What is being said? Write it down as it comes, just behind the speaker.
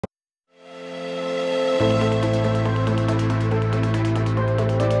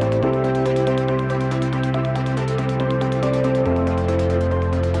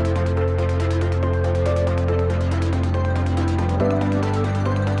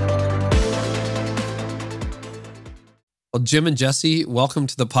Well, Jim and Jesse, welcome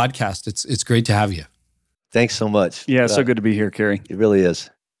to the podcast. It's great to have you. Thanks so much. Yeah, so good to be here, Carey. It really is.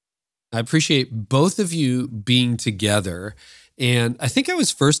 I appreciate both of you being together. And I think I was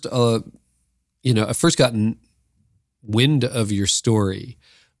first, I first gotten wind of your story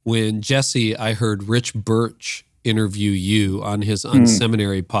when Jesse, I heard Rich Birch interview you on his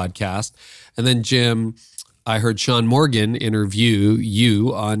Unseminary podcast. And then Jim, I heard Sean Morgan interview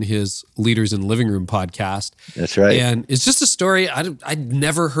you on his Leaders in Living Room podcast. That's right. And it's just a story I'd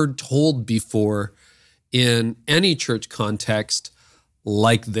never heard told before in any church context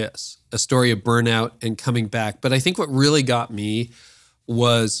like this, a story of burnout and coming back. But I think what really got me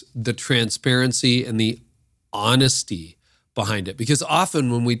was the transparency and the honesty behind it. Because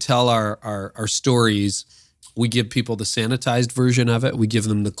often when we tell our stories, we give people the sanitized version of it. We give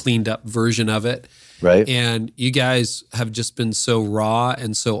them the cleaned up version of it. Right. And you guys have just been so raw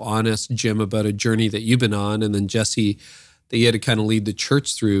and so honest, Jim, about a journey that you've been on. And then Jesse, that you had to kind of lead the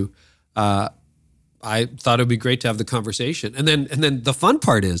church through. I thought it would be great to have the conversation. And then the fun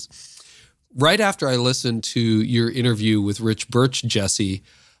part is, right after I listened to your interview with Rich Birch, Jesse,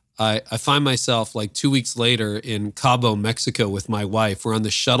 I find myself like 2 weeks later in Cabo, Mexico with my wife. We're on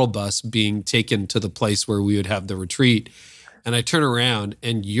the shuttle bus being taken to the place where we would have the retreat. And I turn around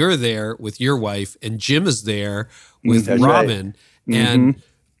and you're there with your wife and Jim is there with Robin. Right. And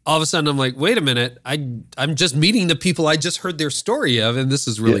all of a sudden I'm like, wait a minute, I'm just meeting the people I just heard their story of, and this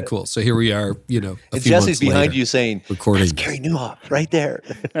is really cool. So here we are, a and few Jesse's months behind later, you saying, recording. That's Carey Nieuwhof right there.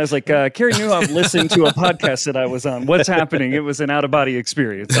 I was like, Carey Nieuwhof listened to a podcast that I was on. What's happening? It was an out-of-body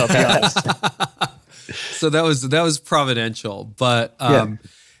experience, I'll be honest. So that was providential. But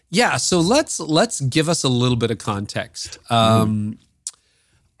so let's give us a little bit of context.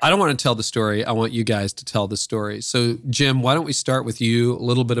 I don't want to tell the story. I want you guys to tell the story. So, Jim, why don't we start with you, a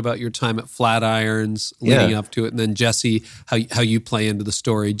little bit about your time at Flatirons leading up to it, and then Jesse, how you play into the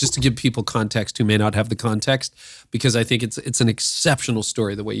story, just to give people context who may not have the context, because I think it's an exceptional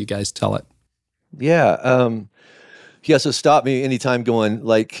story the way you guys tell it. Yeah. So stop me anytime going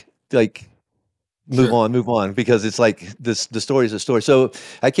like move on, because it's like the story is a story. So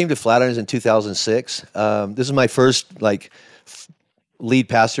I came to Flatirons in 2006. This is my first lead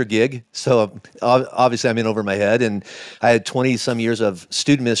pastor gig. So obviously I'm in over my head, and I had 20 some years of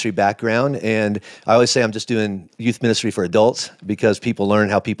student ministry background. And I always say I'm just doing youth ministry for adults because people learn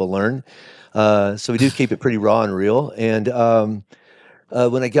how people learn. So we do keep it pretty raw and real. And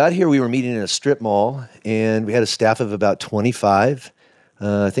when I got here, we were meeting in a strip mall, and we had a staff of about 25.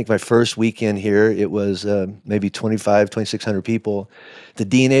 I think my first weekend here, it was maybe 2,600 people. The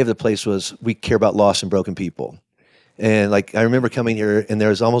DNA of the place was, we care about lost and broken people. And I remember coming here, and there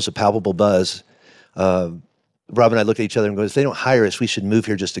was almost a palpable buzz. Rob and I looked at each other and go, if they don't hire us, we should move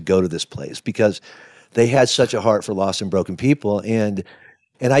here just to go to this place, because they had such a heart for lost and broken people. And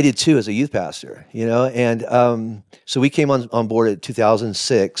I did too as a youth pastor, And so we came on board at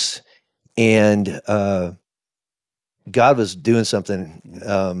 2006, and God was doing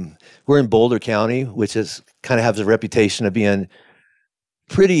something. We're in Boulder County, which is kind of has a reputation of being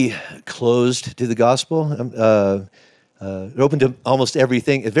pretty closed to the gospel. Open to almost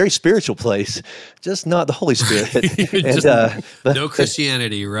everything. A very spiritual place, just not the Holy Spirit. No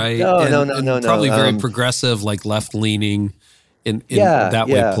Christianity, right? No. Probably very progressive, like left-leaning in that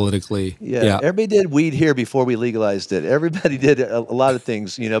way politically. Yeah. Everybody did weed here before we legalized it. Everybody did a lot of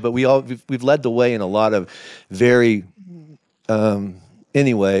things, but we've led the way in a lot of very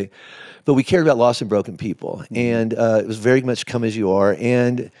anyway. But we cared about lost and broken people, and it was very much come as you are.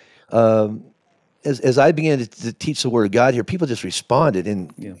 And as I began to teach the Word of God here, people just responded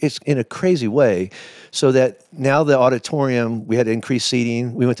it's in a crazy way. So that now the auditorium, we had to increase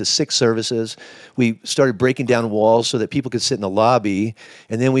seating. We went to 6 services. We started breaking down walls so that people could sit in the lobby,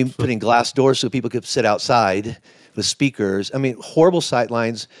 and then we put in glass doors so people could sit outside with speakers. I mean, horrible sight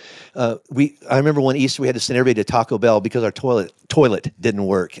lines. I remember one Easter we had to send everybody to Taco Bell because our toilet didn't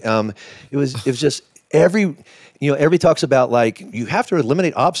work. It was just everybody talks about you have to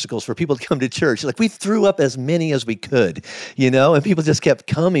eliminate obstacles for people to come to church. We threw up as many as we could, and people just kept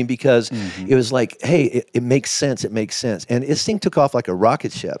coming because it was hey, it makes sense. It makes sense. And this thing took off like a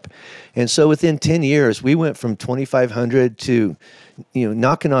rocket ship. And so within 10 years, we went from 2,500 to,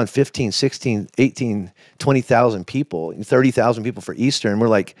 knocking on 15, 16, 18, 20,000 people, 30,000 people for Easter. And we're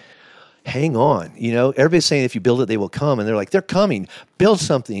like, hang on, everybody's saying if you build it, they will come. And they're like, they're coming, build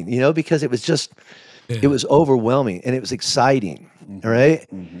something, because it was just, It was overwhelming and it was exciting. All right.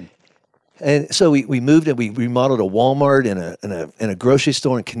 And so we moved and we remodeled a Walmart and a grocery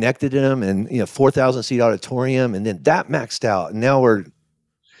store and connected them, and 4,000 seat auditorium, and then that maxed out. And now we're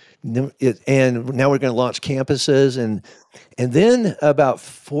going to launch campuses, and then about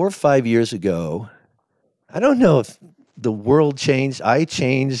 4 or 5 years ago, I don't know if the world changed, I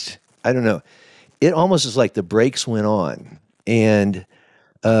changed, I don't know. It almost is like the brakes went on, and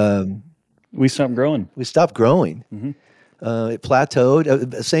we stopped growing. It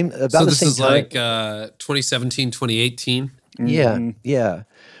plateaued. So this is like 2017, 2018? Yeah.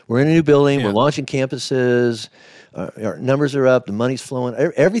 We're in a new building. We're launching campuses. Our numbers are up. The money's flowing.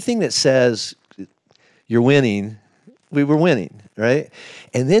 Everything that says you're winning, we were winning, right?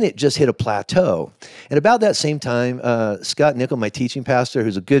 And then it just hit a plateau. And about that same time, Scott Nickel, my teaching pastor,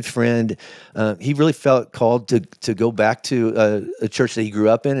 who's a good friend, he really felt called to go back to a church that he grew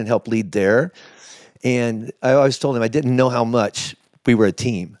up in and help lead there. And I always told him I didn't know how much we were a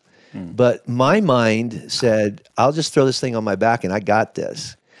team. But my mind said, I'll just throw this thing on my back and I got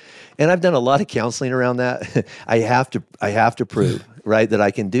this. And I've done a lot of counseling around that. I have to prove, right, that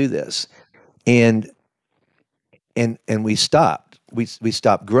I can do this. And we stopped. We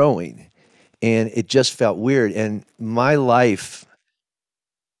stopped growing. And it just felt weird. And my life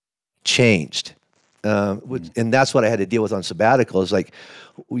changed. And that's what I had to deal with on sabbatical, is like,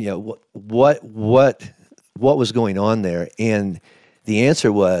 what was going on there? And the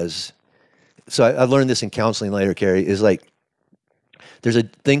answer was, so I learned this in counseling later, Carey, is like, there's a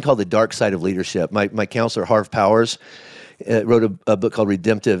thing called the dark side of leadership. My counselor, Harv Powers, wrote a book called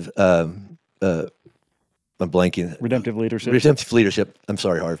Redemptive Leadership. I'm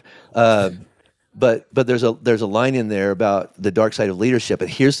sorry, Harv. But there's a line in there about the dark side of leadership, and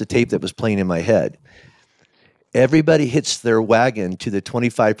here's the tape that was playing in my head. Everybody hits their wagon to the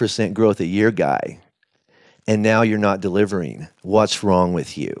 25% growth a year guy, and now you're not delivering. What's wrong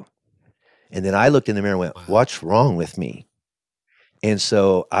with you? And then I looked in the mirror and went, what's wrong with me? And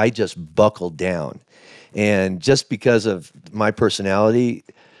so I just buckled down. And just because of my personality,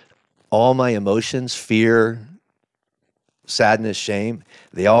 all my emotions, fear, sadness, shame,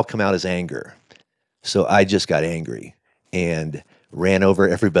 they all come out as anger. So I just got angry and ran over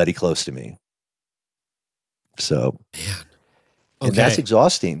everybody close to me. So, and that's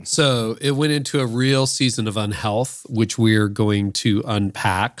exhausting. So it went into a real season of unhealth, which we're going to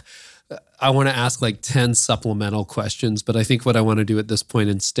unpack. I want to ask like 10 supplemental questions, but I think what I want to do at this point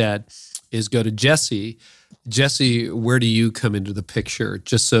instead is go to Jesse. Jesse, where do you come into the picture,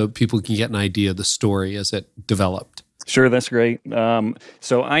 just so people can get an idea of the story as it developed? Sure, that's great.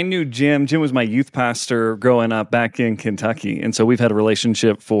 So I knew Jim. Jim was my youth pastor growing up back in Kentucky. And so we've had a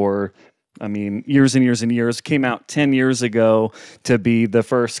relationship for, years and years and years. Came out 10 years ago to be the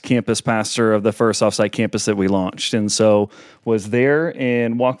first campus pastor of the first offsite campus that we launched. And so was there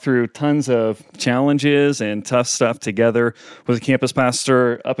and walked through tons of challenges and tough stuff together. Was a campus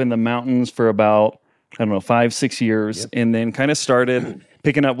pastor up in the mountains for about, 5-6 years. Yep. And then kind of started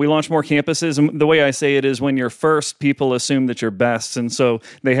picking up. We launched more campuses. And the way I say it is, when you're first, people assume that you're best. And so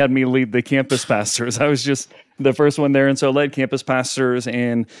they had me lead the campus pastors. I was just the first one there. And so I led campus pastors.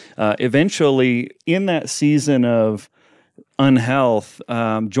 And eventually, in that season of unhealth,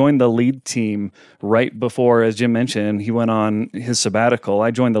 joined the lead team right before, as Jim mentioned, he went on his sabbatical.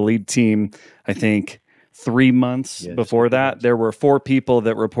 I joined the lead team, I think, 3 months before that. There were 4 people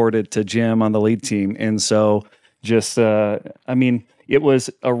that reported to Jim on the lead team. And so just, it was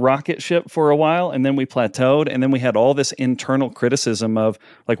a rocket ship for a while, and then we plateaued, and then we had all this internal criticism of,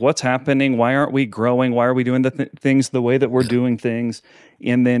 like, what's happening? Why aren't we growing? Why are we doing the things the way that we're doing things?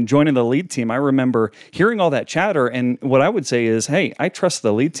 And then joining the lead team, I remember hearing all that chatter, and what I would say is, hey, I trust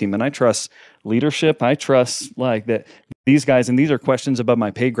the lead team, and I trust leadership. I trust, like, that these guys, and these are questions above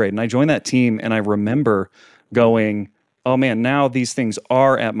my pay grade. And I joined that team, and I remember going, oh man, now these things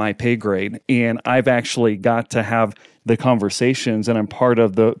are at my pay grade, and I've actually got to have the conversations, and I'm part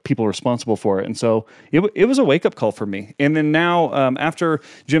of the people responsible for it. And so it was a wake-up call for me. And then now, after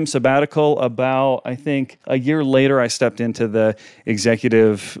Jim's sabbatical, about, I think, a year later, I stepped into the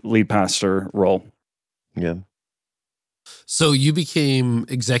executive lead pastor role. Yeah. So you became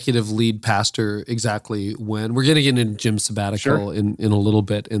executive lead pastor exactly when? We're going to get into Jim's sabbatical in a little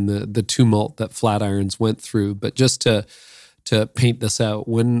bit, in the tumult that Flatirons went through. But just to paint this out,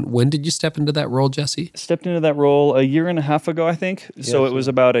 when did you step into that role, Jesse? Stepped into that role a year and a half ago, I think. So it was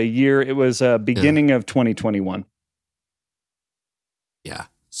about a year. It was beginning of 2021. Yeah.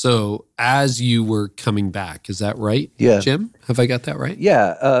 So as you were coming back, is that right? Yeah. Jim, have I got that right?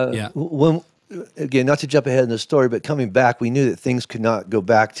 Yeah. again, not to jump ahead in the story, but coming back, we knew that things could not go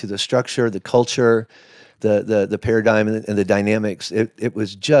back to the structure, the culture, the paradigm, and the dynamics. It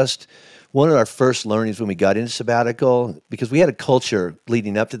was just one of our first learnings when we got into sabbatical, because we had a culture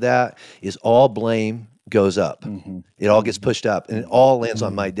leading up to that, is all blame goes up. It all gets pushed up, and it all lands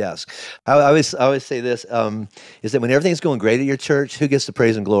on my desk. I always say this, is that when everything's going great at your church, who gets the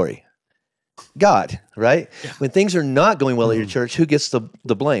praise and glory? God, right? Yeah. When things are not going well at your church, who gets the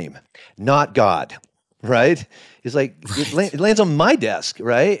blame? Not God, right? It's like, it lands on my desk,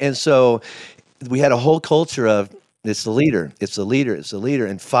 right? And so we had a whole culture of, it's the leader, it's the leader, it's the leader.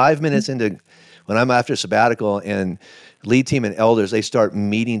 And 5 minutes into, when I'm after sabbatical, and lead team and elders, they start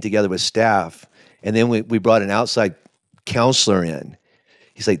meeting together with staff. And then we brought an outside counselor in.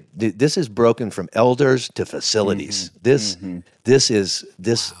 He's like, this is broken from elders to facilities. This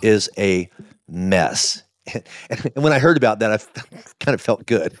is a mess. And when I heard about that, I kind of felt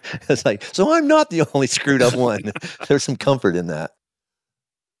good. It's like, so I'm not the only screwed up one. There's some comfort in that.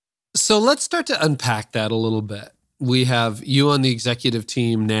 So let's start to unpack that a little bit. We have you on the executive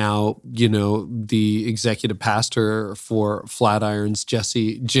team now, the executive pastor for Flatirons.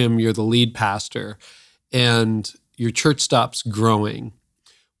 Jim, you're the lead pastor, and your church stops growing.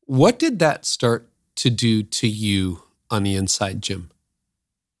 What did that start to do to you on the inside, Jim?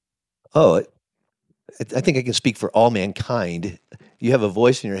 Oh, I think I can speak for all mankind. You have a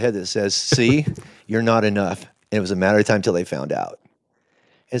voice in your head that says, see, you're not enough. And it was a matter of time till they found out.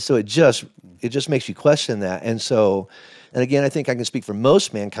 And so it just makes you question that. And so, and again, I think I can speak for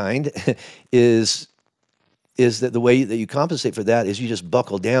most mankind, is that the way that you compensate for that is you just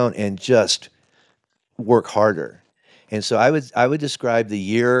buckle down and just work harder. And so I would describe the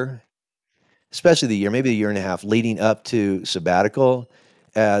year, especially the year, maybe a year and a half leading up to sabbatical,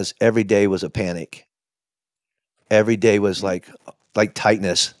 as every day was a panic. Every day was like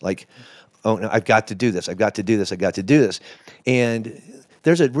tightness, like, oh no, I've got to do this. I've got to do this. I've got to do this. And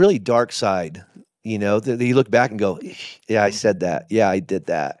there's a really dark side, that you look back and go, yeah, I said that. Yeah, I did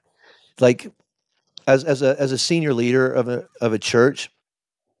that. Like as a senior leader of a church,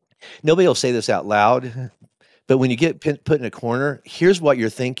 nobody will say this out loud, but when you get put in a corner, here's what you're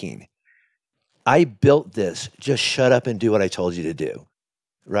thinking. I built this. Just shut up and do what I told you to do,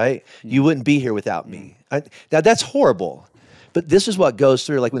 right? You wouldn't be here without me. Now that's horrible. But this is what goes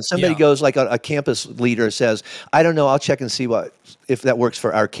through. Like when somebody goes, like a campus leader says, I don't know, I'll check and see if that works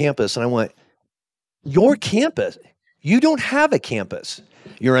for our campus. And I went, your campus? You don't have a campus.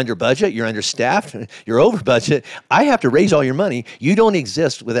 You're under budget, you're understaffed, you're over budget. I have to raise all your money. You don't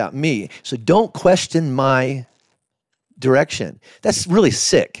exist without me. So don't question my direction. That's really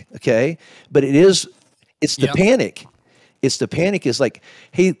sick, okay? But it's the panic. It's the panic is like,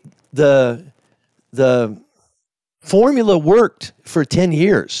 hey, the formula worked for 10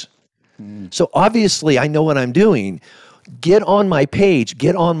 years. So obviously I know what I'm doing. Get on my page,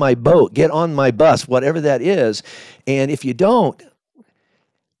 get on my boat, get on my bus, whatever that is. And if you don't,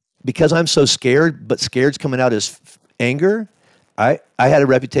 because I'm so scared, but scared's coming out as anger, I had a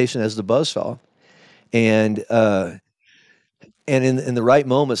reputation as the buzzsaw. And in the right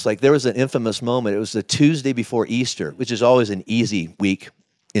moments, like there was an infamous moment. It was the Tuesday before Easter, which is always an easy week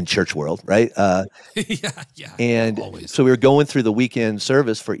in church world, right? Yeah. And always. So we were going through the weekend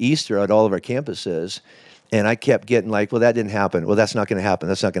service for Easter at all of our campuses, and I kept getting like, well, that didn't happen. Well, that's not going to happen.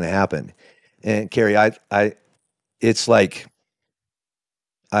 That's not going to happen. And Carey, it's like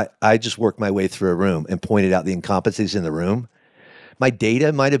I just worked my way through a room and pointed out the incompetencies in the room. My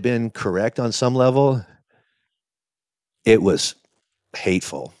data might have been correct on some level. It was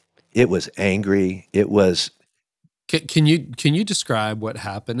hateful. It was angry. It was. Can you describe what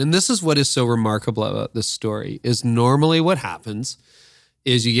happened? And this is what is so remarkable about this story, is normally what happens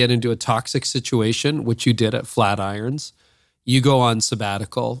is you get into a toxic situation, which you did at Flatirons. You go on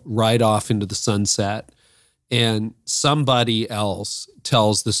sabbatical, right off into the sunset, and somebody else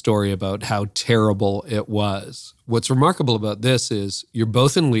tells the story about how terrible it was. What's remarkable about this is you're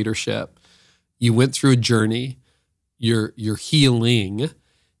both in leadership. You went through a journey. You're healing.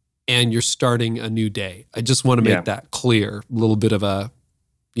 And you're starting a new day. I just want to make that clear. A little bit of a,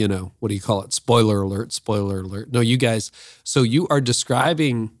 what do you call it? Spoiler alert. No, you guys, so you are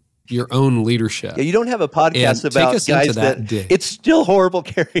describing your own leadership. Yeah, you don't have a podcast about guys that it's still horrible,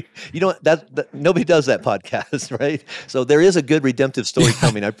 Carey. That nobody does that podcast, right? So there is a good redemptive story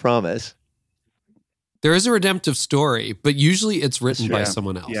coming, I promise. There is a redemptive story, but usually it's written by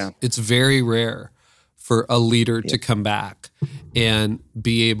someone else. Yeah. It's very rare for a leader to come back and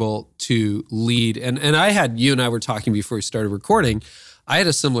be able to lead. And you and I were talking before we started recording. I had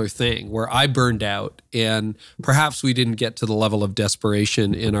a similar thing where I burned out, and perhaps we didn't get to the level of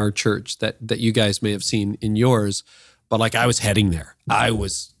desperation in our church that you guys may have seen in yours, but like I was heading there. I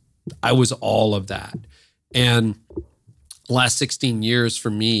was all of that. And the last 16 years for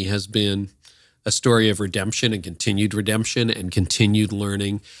me has been a story of redemption and continued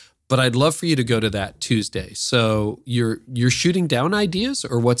learning. But I'd love for you to go to that Tuesday. So you're shooting down ideas,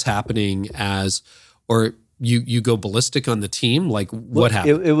 or what's happening or you go ballistic on the team? Like what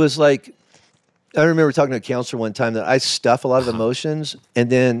happened? It was like, I remember talking to a counselor one time that I stuff a lot of emotions, and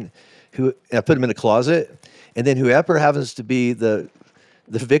then I put them in a closet, and then whoever happens to be the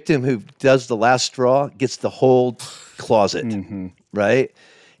victim who does the last straw gets the whole closet, right?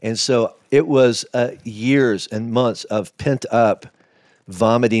 And so it was years and months of pent up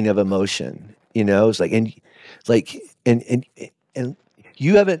vomiting of emotion. It was like, and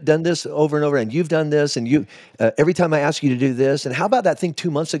you haven't done this over and over, and you've done this, and you every time I ask you to do this, and how about that thing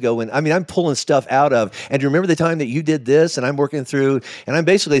 2 months ago when, I'm pulling stuff out of, and do you remember the time that you did this, and I'm working through, and I'm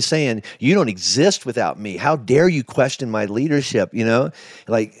basically saying, you don't exist without me. How dare you question my leadership,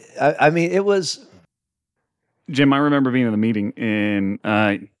 Like, it was... Jim, I remember being in the meeting, and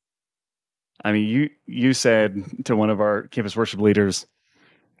you said to one of our campus worship leaders,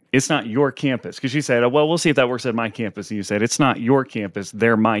 it's not your campus. Because you said, well, we'll see if that works at my campus. And you said, it's not your campus,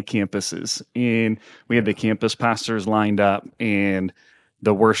 they're my campuses. And we had the campus pastors lined up and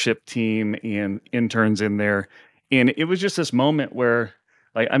the worship team and interns in there. And it was just this moment where,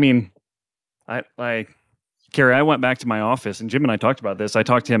 Carey, I went back to my office, and Jim and I talked about this. I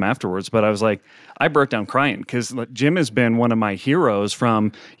talked to him afterwards, but I was like, I broke down crying because Jim has been one of my heroes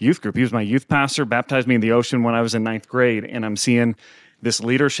from youth group. He was my youth pastor, baptized me in the ocean when I was in 9th grade, and I'm seeing this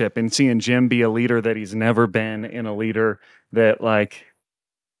leadership and seeing Jim be a leader that he's never been, and a leader that, like,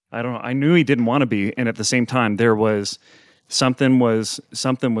 I don't know, I knew he didn't want to be, and at the same time, there was something was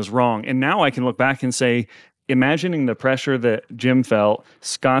wrong. And now I can look back and say, imagining the pressure that Jim felt,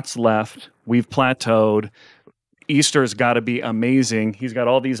 Scott's left, we've plateaued, Easter's got to be amazing. He's got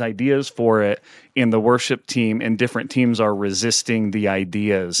all these ideas for it, and the worship team and different teams are resisting the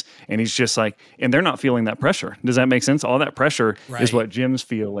ideas. And he's just like, and they're not feeling that pressure. Does that make sense? All that pressure is what Jim's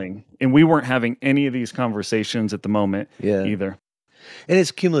feeling. And we weren't having any of these conversations at the moment either. And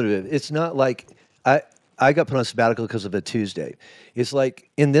it's cumulative. It's not like I got put on sabbatical because of a Tuesday. It's like,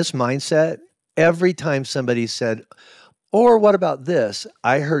 in this mindset, every time somebody said, or what about this?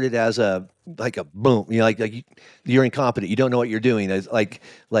 I heard it as a boom, like you're incompetent. You don't know what you're doing. It's like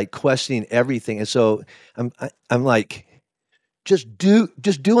questioning everything. And so I'm like, just do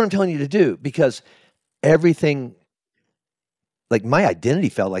what I'm telling you to do, because everything, like my identity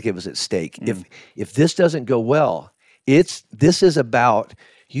felt like it was at stake. If this doesn't go well, this is about,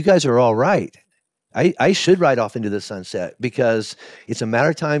 you guys are all right. I should ride off into the sunset, because it's a matter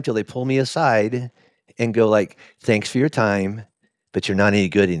of time till they pull me aside and go like, thanks for your time, but you're not any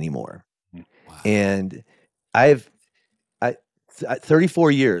good anymore. Wow. And I've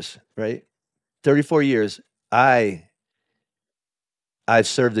 34 years, right? 34 years, I've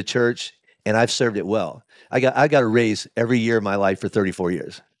served the church, and I've served it well. I got a raise every year of my life for 34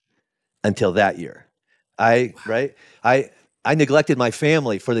 years until that year. I neglected my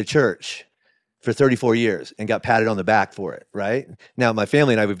family for the church for 34 years and got patted on the back for it, right? Now, my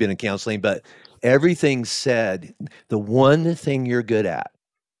family and I have been in counseling, but everything said, the one thing you're good at.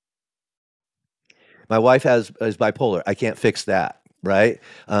 My wife is bipolar. I can't fix that, right?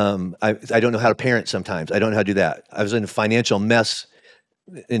 I don't know how to parent sometimes. I don't know how to do that. I was in a financial mess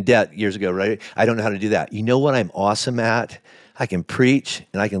in debt years ago, right? I don't know how to do that. You know what I'm awesome at? I can preach,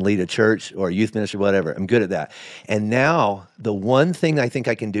 and I can lead a church or a youth ministry, whatever. I'm good at that. And now, the one thing I think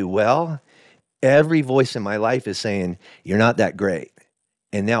I can do well, every voice in my life is saying, you're not that great.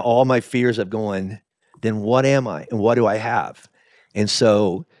 And now all my fears of going, then what am I? And what do I have? And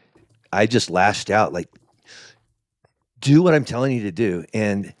so I just lashed out, like, do what I'm telling you to do.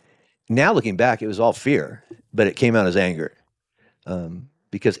 And now looking back, it was all fear, but it came out as anger.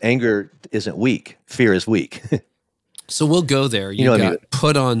 Because anger isn't weak. Fear is weak. So we'll go there. You got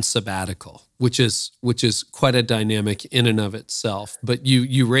put on sabbatical, which is quite a dynamic in and of itself. But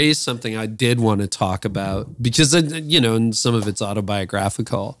you raised something I did want to talk about, because and some of it's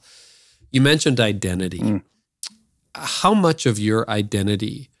autobiographical. You mentioned identity. How much of your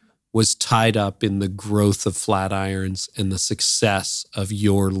identity was tied up in the growth of Flatirons and the success of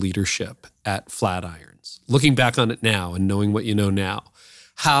your leadership at Flatirons? Looking back on it now and knowing what you know now,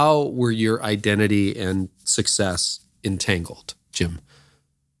 how were your identity and success entangled, Jim?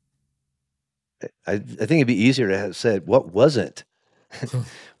 I think it'd be easier to have said, what wasn't?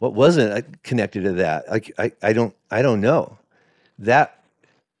 What wasn't connected to that? I don't know.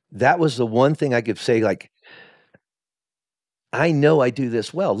 that was the one thing I could say, like, I know I do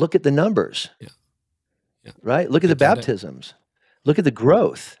this well. Look at the numbers. Yeah. Right? Look at the baptisms. Look at the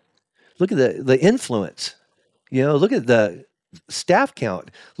growth. Look at the influence. Look at the staff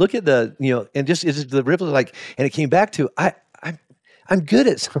count. Look at the, and just it's the ripple, like, and it came back to I'm good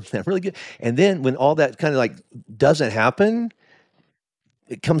at something. I'm really good. And then when all that kind of like doesn't happen,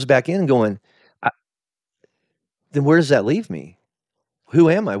 it comes back in going, then where does that leave me? Who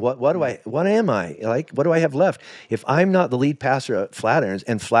am I? What am I? Like, what do I have left? If I'm not the lead pastor at Flatirons,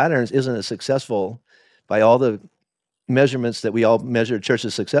 and Flatirons isn't as successful by all the measurements that we all measure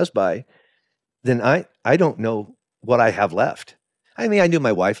church's success by, then I don't know what I have left. I mean, I knew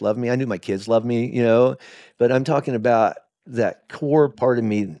my wife loved me. I knew my kids loved me, but I'm talking about that core part of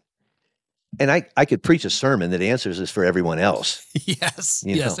me. And I could preach a sermon that answers this for everyone else. Yes,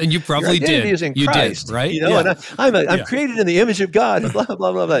 yes, and you probably Your identity is in Christ, did, right? And I'm created in the image of God. Blah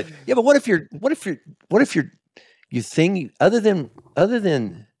blah blah blah. Yeah, but what if you think other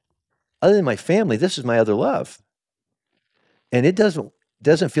than my family, this is my other love, and it doesn't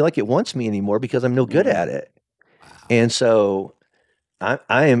feel like it wants me anymore because I'm no good at it, and so I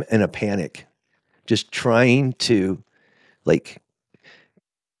am in a panic, just trying to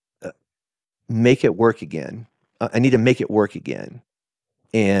make it work again. I need to make it work again.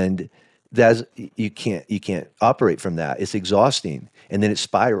 And you can't operate from that. It's exhausting. And then it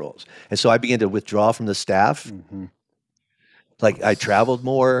spirals. And so I began to withdraw from the staff. Mm-hmm. Like, I traveled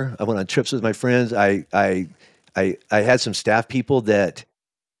more. I went on trips with my friends. I had some staff people that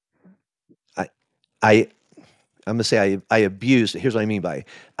I'm gonna say I abused. Here's what I mean by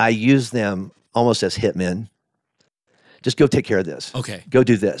I used them almost as hitmen. Just go take care of this. Okay. Go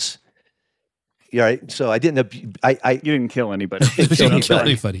do this. Yeah, right. So I didn't. You didn't kill anybody. You didn't kill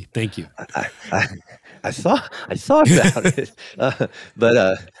anybody. Thank you. I thought about it,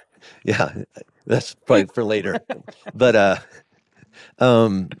 but yeah, that's probably for later. But I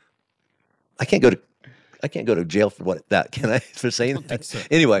can't go to jail for that. Can I, for saying that? So.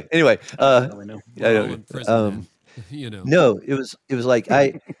 Anyway. No, it was like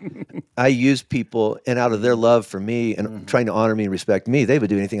I used people, and out of their love for me and trying to honor me and respect me, they would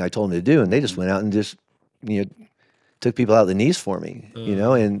do anything I told them to do, and they just went out and just took people out of the knees for me,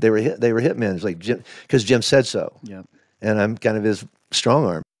 and they were hitmen. It's like because Jim said so. Yeah, and I'm kind of his strong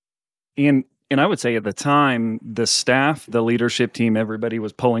arm. And I would say at the time, the staff, the leadership team, everybody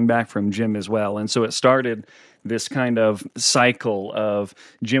was pulling back from Jim as well, and so it started this kind of cycle of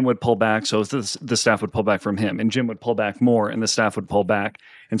Jim would pull back, so the staff would pull back from him, and Jim would pull back more, and the staff would pull back.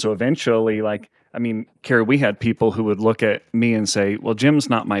 And so eventually, Carey, we had people who would look at me and say, well, Jim's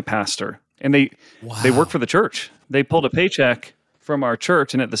not my pastor. And they work for the church. They pulled a paycheck from our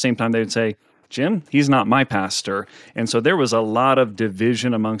church, and at the same time, they would say, Jim, he's not my pastor. And so there was a lot of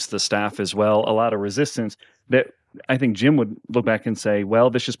division amongst the staff as well, a lot of resistance that I think Jim would look back and say, well,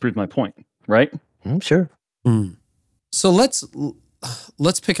 this just proved my point, right? Sure. So let's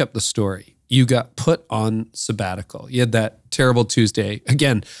pick up the story. You got put on sabbatical. You had that terrible Tuesday,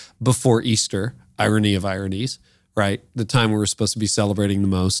 again, before Easter, irony of ironies, right? The time we were supposed to be celebrating the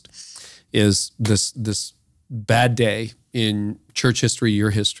most is this bad day in church history,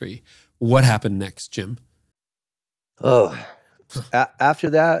 your history. What happened next, Jim? Oh, after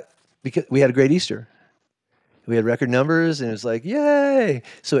that, because we had a great Easter. We had record numbers, and it was like, yay.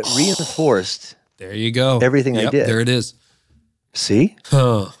 So it reinforced. There you go. Everything I did. There it is. See?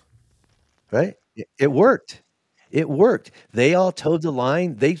 Right? It worked. It worked. They all towed the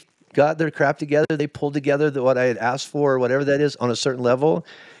line. They got their crap together. They pulled together what I had asked for, or whatever that is, on a certain level.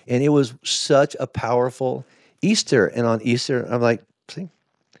 And it was such a powerful Easter. And on Easter, I'm like, see,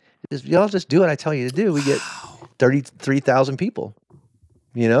 y'all just do what I tell you to do. We get 33,000 people,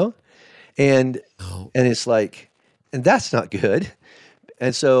 And it's like, and that's not good.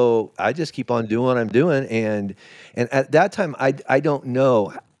 And so I just keep on doing what I'm doing. And at that time, I don't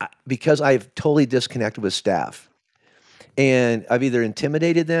know, because I've totally disconnected with staff. And I've either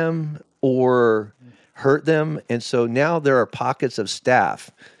intimidated them or hurt them. And so now there are pockets of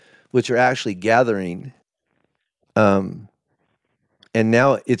staff which are actually gathering. And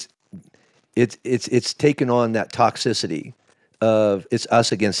now it's taken on that toxicity of it's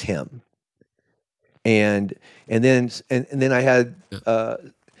us against him. And then I had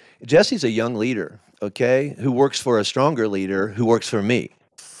Jesse's a young leader, okay, who works for a stronger leader who works for me,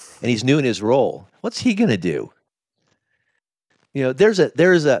 and he's new in his role. What's he gonna do? Here's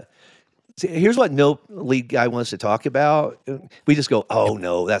what no lead guy wants to talk about. We just go, oh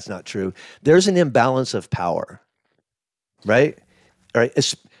no, that's not true. There's an imbalance of power, right? All right,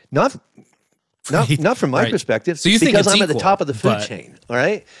 it's not. Not from my perspective, so you think because it's I'm at the equal, top of the food chain. All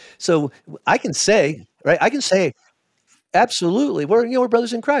right. So I can say, absolutely, we're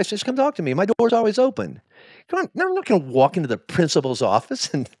brothers in Christ. Just come talk to me. My door's always open. Come on. No, I'm not going to walk into the principal's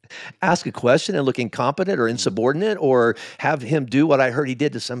office and ask a question and look incompetent or insubordinate or have him do what I heard he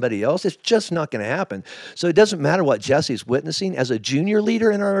did to somebody else. It's just not going to happen. So it doesn't matter what Jesse's witnessing as a junior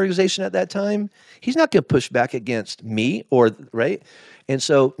leader in our organization at that time. He's not going to push back against me right? And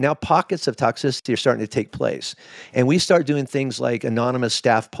so now pockets of toxicity are starting to take place. And we start doing things like anonymous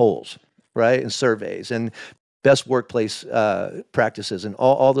staff polls, right? And surveys and best workplace practices and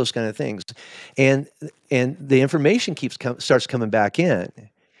all those kind of things. And the information starts coming back in.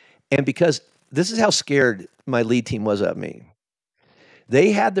 And because this is how scared my lead team was of me.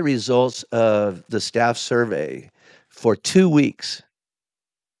 They had the results of the staff survey for 2 weeks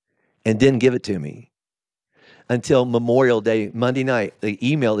and didn't give it to me until Memorial Day, Monday night. They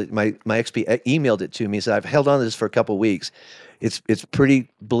emailed it, my XP emailed it to me and said, I've held on to this for a couple of weeks. It's pretty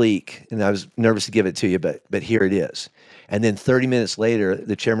bleak, and I was nervous to give it to you, but here it is. And then 30 minutes later,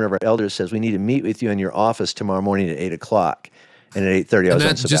 the chairman of our elders says, we need to meet with you in your office tomorrow morning at 8 o'clock. And at 8:30, I was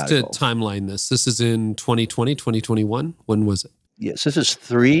on sabbatical. Just to timeline this is in 2020, 2021? When was it? Yes, this is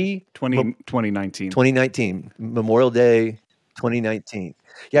 2019. 2019, Memorial Day, 2019.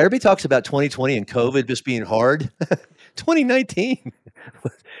 Yeah, everybody talks about 2020 and COVID just being hard. 2019.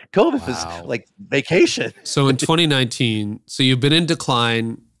 COVID was like vacation. So in 2019, so you've been in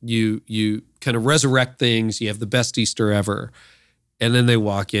decline, you kind of resurrect things, you have the best Easter ever, and then they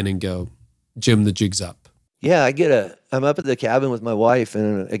walk in and go, Jim, the jig's up. Yeah, I'm up at the cabin with my wife,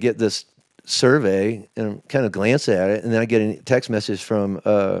 and I get this survey, and I kind of glance at it, and then I get a text message from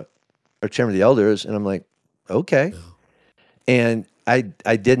our chairman of the elders, and I'm like, okay. No. And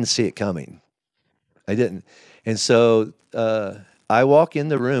I didn't see it coming. I didn't. And so I walk in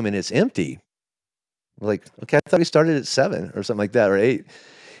the room and it's empty. I'm like, okay, I thought we started at 7 or something like that, or 8.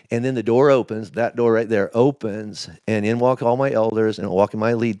 And then the door opens, that door right there opens, and in walk all my elders and walk in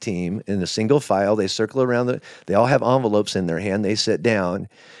my lead team in a single file. They circle around, they all have envelopes in their hand. They sit down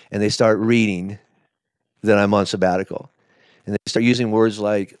and they start reading that I'm on sabbatical. And they start using words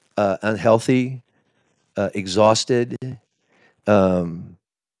like unhealthy, exhausted,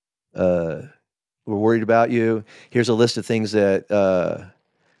 we're worried about you. Here's a list of things that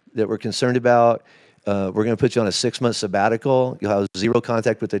we're concerned about. We're going to put you on a 6-month sabbatical. You'll have 0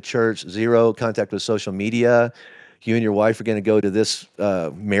 contact with the church, 0 contact with social media. You and your wife are going to go to this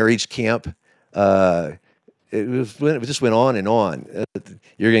marriage camp. It just went on and on.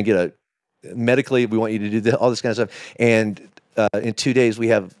 You're going to get medically, we want you to do all this kind of stuff. And in 2 days, we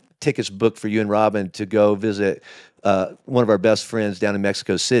have tickets booked for you and Robin to go visit one of our best friends down in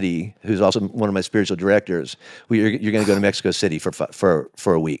Mexico City, who's also one of my spiritual directors. You're going to go to Mexico City for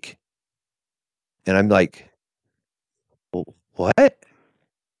a week. And I'm like, what?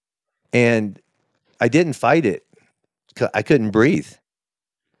 And I didn't fight it. I couldn't breathe.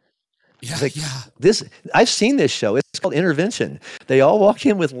 Yeah, like, I've seen this show. It's called Intervention. They all walk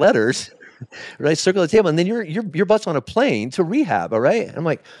in with letters, right? Circle the table, and then your butt's on a plane to rehab. All right. And I'm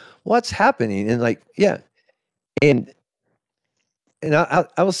like, what's happening? And like, yeah. And I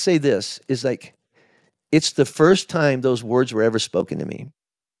will say this is like, it's the first time those words were ever spoken to me.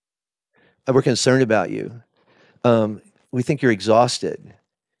 We're concerned about you. We think you're exhausted.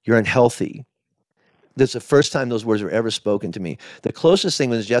 You're unhealthy. That's the first time those words were ever spoken to me. The closest thing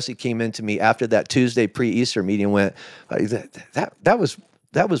was Jesse came into me after that Tuesday pre-Easter meeting and went, that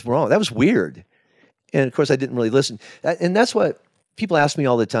was wrong. That was weird. And of course I didn't really listen. And that's what people ask me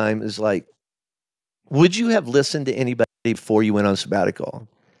all the time is like, would you have listened to anybody before you went on sabbatical?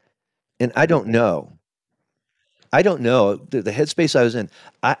 And I don't know. I don't know the headspace I was in.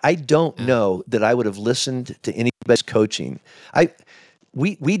 I don't know that I would have listened to anybody's coaching.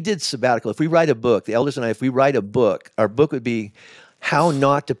 We did sabbatical. If we write a book, the elders and I, if we write a book, our book would be how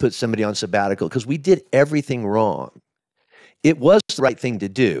not to put somebody on sabbatical because we did everything wrong. It was the right thing to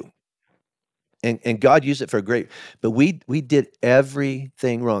do. And God used it for great, but we did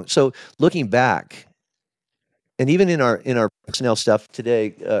everything wrong. So looking back, and even in our personnel stuff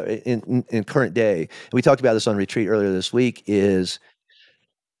today, in current day, and we talked about this on retreat earlier this week, is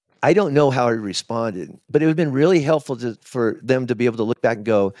I don't know how I responded, but it would have been really helpful for them to be able to look back and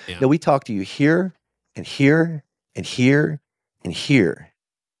go, no, we talked to you here and here and here and here.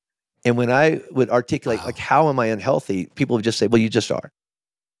 And when I would articulate, like, how am I unhealthy? People would just say, well, you just are.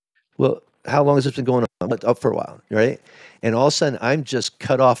 Well, how long has this been going on? Up for a while, right? And all of a sudden, I'm just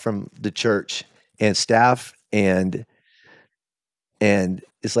cut off from the church and staff, and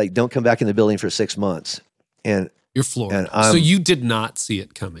it's like, don't come back in the building for 6 months. And you're floored. So you did not see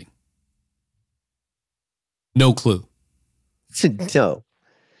it coming. No clue. No.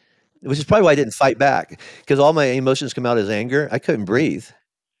 Which is probably why I didn't fight back, because all my emotions come out as anger. I couldn't breathe.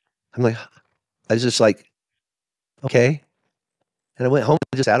 I'm like, I was just like, okay. And I went home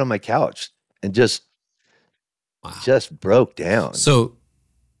and just sat on my couch and just broke down. So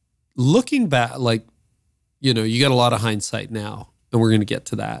looking back, like, you know, you got a lot of hindsight now, and we're going to get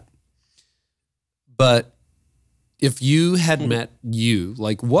to that. But if you had met you,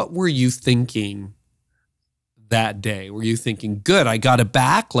 like, what were you thinking that day? Were you thinking, good, I got it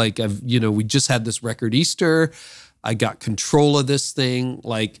back? Like, we just had this record Easter. I got control of this thing.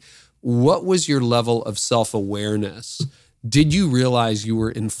 Like, what was your level of self-awareness? Did you realize you were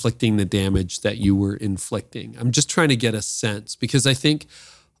inflicting the damage that you were inflicting? I'm just trying to get a sense, because I think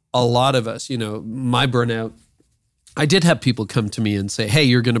a lot of us, you know, my burnout, I did have people come to me and say, hey,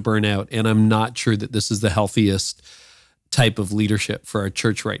 you're going to burn out. And I'm not sure that this is the healthiest type of leadership for our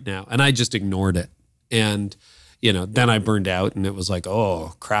church right now. And I just ignored it. And, you know, then I burned out, and it was like,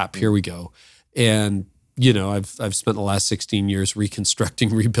 oh crap, here we go. And, you know, I've spent the last 16 years reconstructing,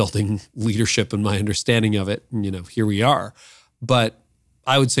 rebuilding leadership and my understanding of it. And, you know, here we are. But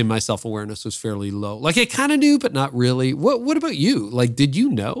I would say my self-awareness was fairly low. Like, I kind of knew, but not really. What about you? Like, did you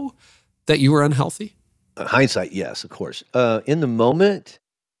know that you were unhealthy? Hindsight, yes, of course. In the moment,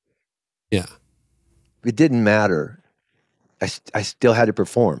 yeah, it didn't matter. I still had to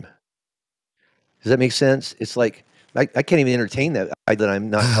perform. Does that make sense? It's like, I can't even entertain that I'm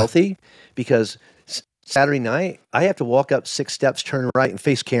not healthy, because Saturday night, I have to walk up 6 steps, turn right, and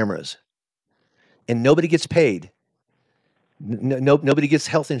face cameras. And nobody gets paid. Nobody gets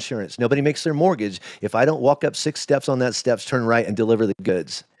health insurance. Nobody makes their mortgage if I don't walk up 6 steps on that steps, turn right, and deliver the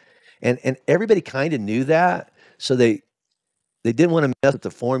goods. And everybody kind of knew that, so they didn't want to mess with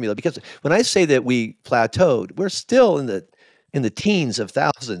the formula. Because when I say that we plateaued, we're still in the teens of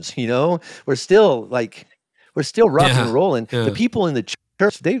thousands. You know, we're still rocking and rolling. Yeah. The people in the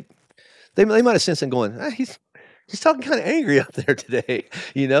church, they might have sensed and going, he's talking kind of angry up there today,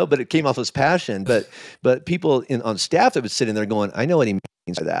 you know, but it came off as passion. But people on staff that was sitting there going, I know what he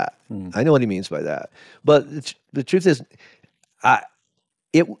means by that. I know what he means by that. But the truth is,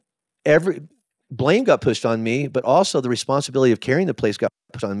 every blame got pushed on me, but also the responsibility of carrying the place got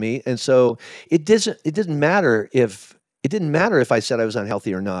pushed on me. And so it didn't matter if I said I was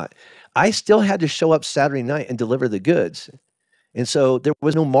unhealthy or not. I still had to show up Saturday night and deliver the goods. And so there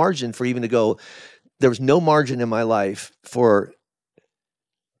was no margin for even to go. There was no margin in my life for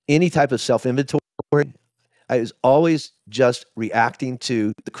any type of self-inventory. I was always just reacting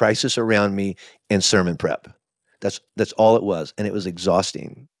to the crisis around me and sermon prep. That's all it was. And it was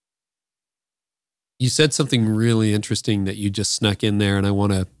exhausting. You said something really interesting that you just snuck in there, and I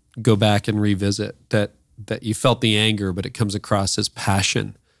want to go back and revisit that you felt the anger, but it comes across as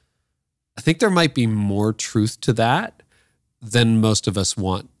passion. I think there might be more truth to that than most of us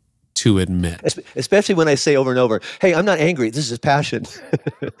want to admit. Especially when I say over and over, hey, I'm not angry, this is passion.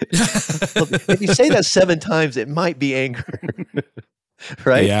 Well, if you say that 7 times, it might be anger.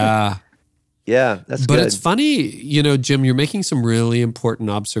 Right? Yeah. Yeah, that's good. But it's funny, you know, Jim, you're making some really important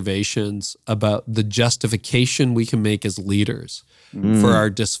observations about the justification we can make as leaders for our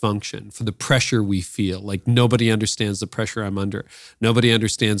dysfunction, for the pressure we feel. Like, nobody understands the pressure I'm under. Nobody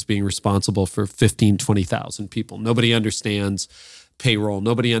understands being responsible for 15, 20,000 people. Nobody understands payroll.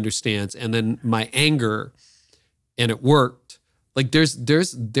 Nobody understands. And then my anger, and it worked. Like, there's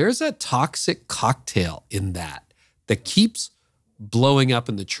a toxic cocktail in that keeps blowing up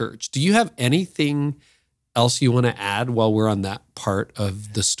in the church. Do you have anything else you want to add while we're on that part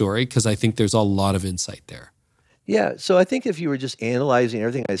of the story? Because I think there's a lot of insight there. Yeah. So I think if you were just analyzing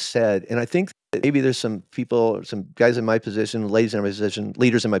everything I said, and I think that maybe there's some people, some guys in my position, ladies in my position,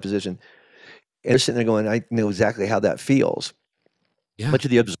 leaders in my position, and they're sitting there going, I know exactly how that feels. Yeah. But to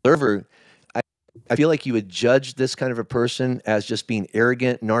the observer, I feel like you would judge this kind of a person as just being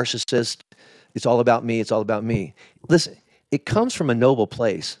arrogant, narcissist. It's all about me. It's all about me. Listen, it comes from a noble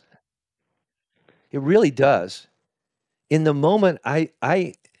place. It really does. In the moment,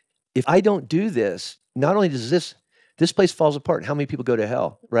 if I don't do this, not only does this place falls apart. How many people go to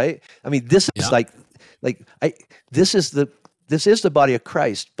hell, right? I mean, this is this is the body of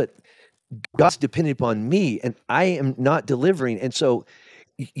Christ, but God's dependent upon me, and I am not delivering. And so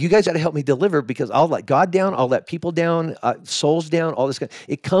you guys got to help me deliver, because I'll let God down, I'll let people down, souls down, all this.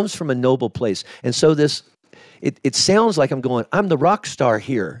 It comes from a noble place. And so it sounds like I'm the rock star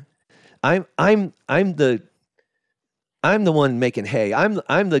here. I'm the one making hay. I'm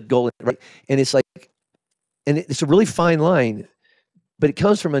the goal, right? And it's like, and it's a really fine line, but it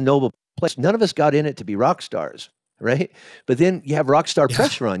comes from a noble place. None of us got in it to be rock stars, right? But then you have rock star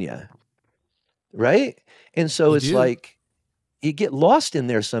pressure on you. right? And so You it's do. like you get lost in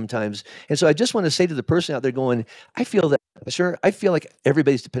there sometimes. And so I just want to say to the person out there going, I feel that, sure, I feel like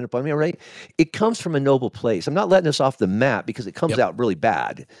everybody's dependent upon me, right? It comes from a noble place. I'm not letting us off the map because it comes Yep. out really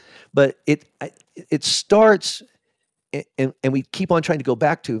bad, but it starts, and we keep on trying to go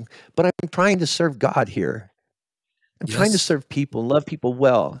back to, but I'm trying to serve God here. I'm trying to Yes. serve people and love people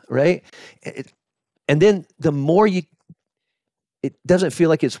well, right? And then the more it doesn't feel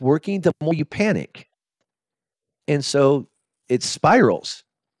like it's working, the more you panic. And so it spirals.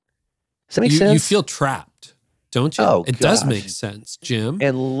 Does that make sense? You feel trapped, don't you? Oh, it does gosh. make sense, Jim.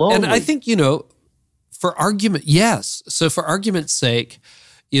 And lonely. And I think, for argument, yes. So for argument's sake,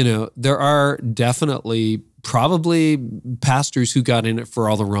 there are definitely probably pastors who got in it for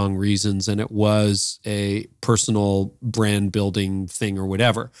all the wrong reasons, and it was a personal brand building thing or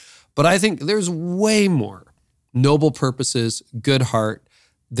whatever. But I think there's way more noble purposes, good heart.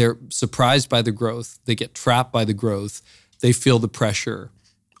 They're surprised by the growth. They get trapped by the growth. They feel the pressure.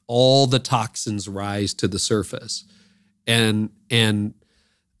 All the toxins rise to the surface, and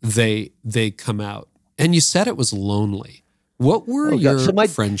they come out. And you said it was lonely. What were your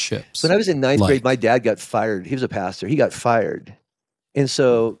friendships? When I was in ninth grade, my dad got fired. He was a pastor. He got fired. And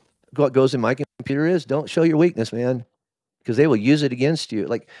so what goes in my computer is, don't show your weakness, man, because they will use it against you.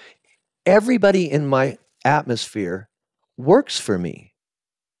 Like, everybody in my atmosphere works for me.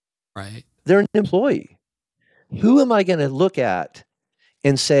 Right. They're an employee. Who am I going to look at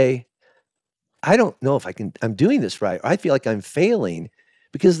and say, I don't know if I'm doing this right, or I feel like I'm failing,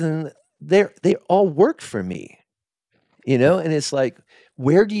 because then they all work for me, and it's like,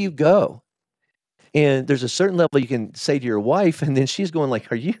 where do you go? And there's a certain level you can say to your wife, and then she's going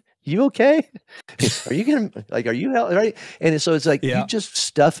like, are you okay? Are you going to, like, are you right? And so it's like, you just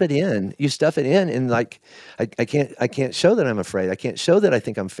stuff it in, and like, I can't show that I'm afraid. I can't show that I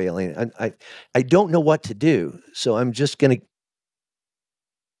think I'm failing. I don't know what to do. So I'm just going to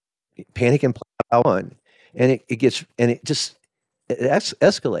panic and plow on. And it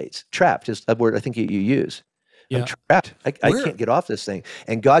escalates. Trapped is a word I think you use. Yeah. I'm trapped. I can't get off this thing.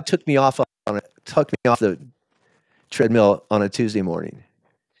 And God took me off the treadmill on a Tuesday morning,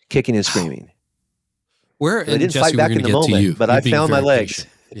 kicking and screaming. I didn't fight back in the moment, but I found my legs.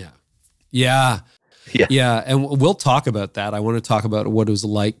 Patient. Yeah. And we'll talk about that. I want to talk about what it was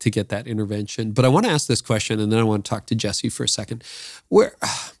like to get that intervention. But I want to ask this question, and then I want to talk to Jesse for a second.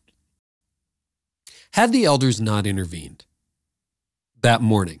 Had the elders not intervened that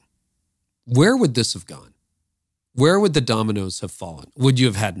morning, where would this have gone? Where would the dominoes have fallen? Would you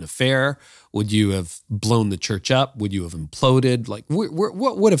have had an affair? Would you have blown the church up? Would you have imploded? Like, what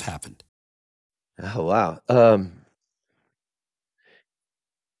would have happened? Oh, wow.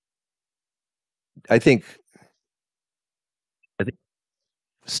 I think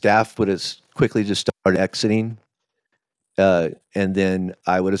staff would have quickly just started exiting, and then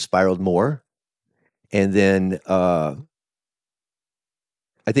I would have spiraled more. And then I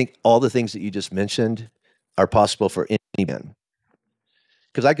think all the things that you just mentioned are possible for any man.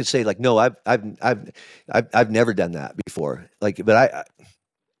 Because I could say like, no, I've never done that before. Like, but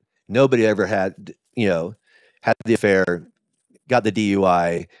nobody ever had had the affair, got the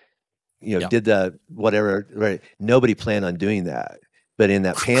DUI, did the whatever. Right? Nobody planned on doing that. But in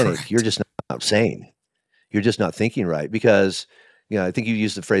that panic, Correct. You're just not sane. You're just not thinking right, because I think you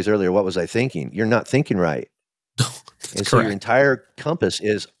used the phrase earlier. What was I thinking? You're not thinking right. And so your entire compass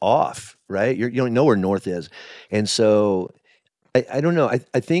is off, right? You don't know where north is. And so I don't know.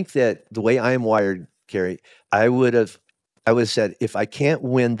 I think that the way I am wired, Carey, I would have said, if I can't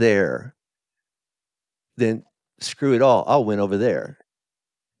win there, then screw it all. I'll win over there,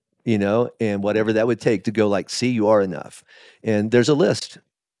 and whatever that would take to go like, see, you are enough. And there's a list.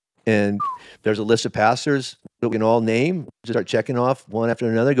 And there's a list of pastors that we can all name, just start checking off one after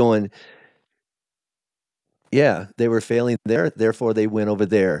another, going, yeah, they were failing there, therefore they went over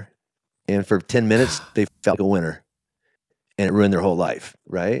there. And for 10 minutes, they felt like a winner. And it ruined their whole life,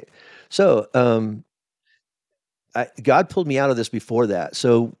 right? So God pulled me out of this before that.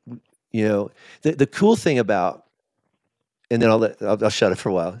 So, the cool thing about, and then I'll shut up for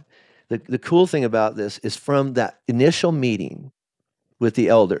a while. The cool thing about this is, from that initial meeting with the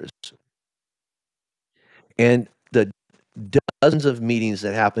elders and the dozens of meetings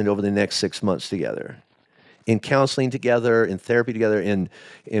that happened over the next 6 months together, in counseling together, in therapy together, in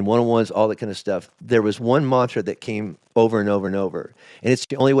one-on-ones, all that kind of stuff, there was one mantra that came over and over and over. And it's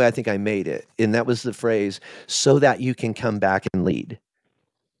the only way I think I made it. And that was the phrase, so that you can come back and lead.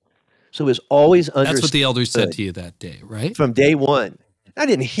 So it was always understood. That's what the elders said to you that day, right? From day one. I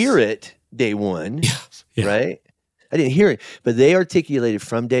didn't hear it day one, right? I didn't hear it, but they articulated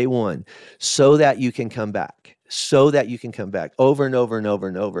from day one, so that you can come back, so that you can come back, over and over and over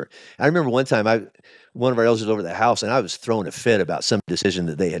and over. I remember one time one of our elders was over at the house, and I was throwing a fit about some decision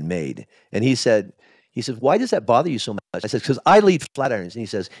that they had made. And he said, why does that bother you so much? I said, because I lead Flatirons. And he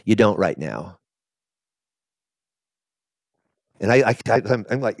says, you don't right now. And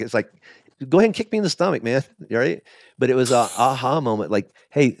I'm like, it's like, go ahead and kick me in the stomach, man. All right. But it was a aha moment. Like,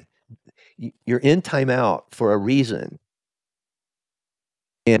 hey, you're in timeout for a reason.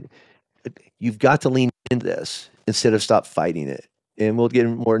 And you've got to lean into this instead of stop fighting it. And we'll get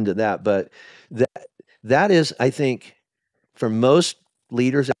more into that. But that is, I think, for most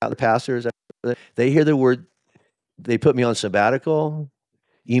leaders out there, pastors, they hear the word, they put me on sabbatical.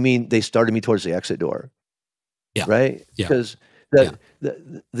 You mean they started me towards the exit door? Yeah. Right? Yeah. Because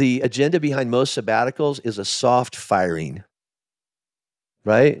the agenda behind most sabbaticals is a soft firing.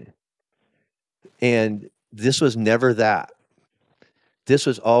 Right? And this was never that. This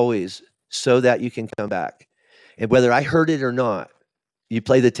was always so that you can come back. And whether I heard it or not, you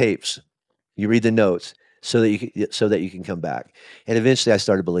play the tapes, you read the notes, so that you can come back. And eventually I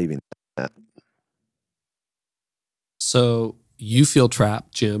started believing that. So you feel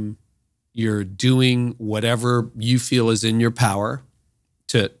trapped, Jim. You're doing whatever you feel is in your power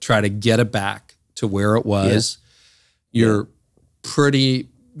to try to get it back to where it was. Yeah.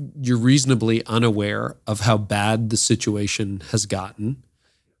 You're reasonably unaware of how bad the situation has gotten,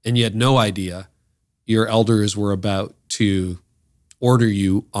 and you had no idea your elders were about to order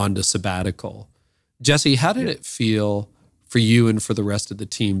you onto sabbatical. Jesse, how did it feel for you and for the rest of the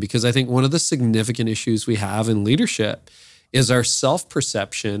team? Because I think one of the significant issues we have in leadership is our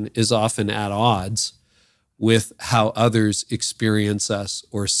self-perception is often at odds with how others experience us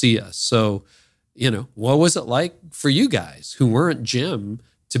or see us. So, what was it like for you guys who weren't Jim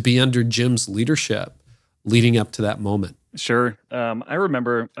to be under Jim's leadership leading up to that moment? Sure. I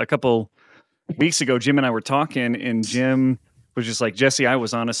remember a couple weeks ago, Jim and I were talking, and Jim was just like, Jesse, I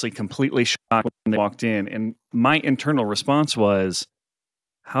was honestly completely shocked when they walked in. And my internal response was,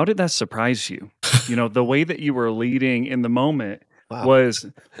 how did that surprise you? The way that you were leading in the moment was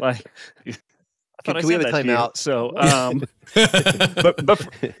like, can we have a timeout? So, but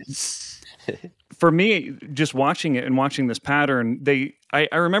for me, just watching it and watching this pattern, I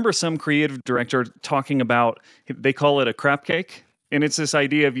remember some creative director talking about, they call it a crap cake. And it's this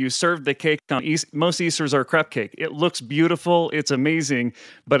idea of you serve the cake on most Easters are crap cake. It looks beautiful, it's amazing,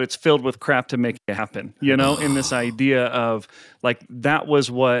 but it's filled with crap to make it happen. In this idea of like that was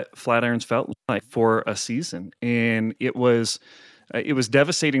what Flatirons felt like for a season, and it was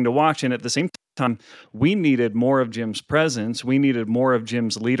devastating to watch. And at the same time, we needed more of Jim's presence. We needed more of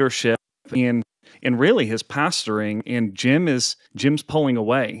Jim's leadership and really his pastoring. And Jim's pulling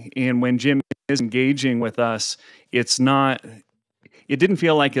away. And when Jim is engaging with us, it didn't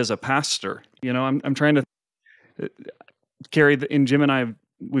feel like as a pastor. I'm trying to Carey, and Jim and I,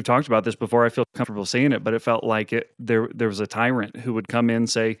 we've talked about this before. I feel comfortable saying it, but it felt like there was a tyrant who would come in and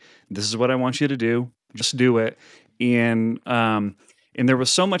say, this is what I want you to do. Just do it. And there was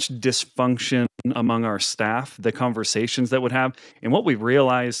so much dysfunction among our staff, the conversations that would have. And what we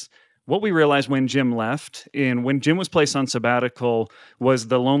realized when Jim left and when Jim was placed on sabbatical was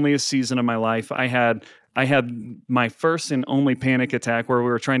the loneliest season of my life. I had my first and only panic attack where we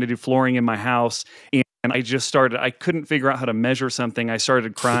were trying to do flooring in my house. And I couldn't figure out how to measure something. I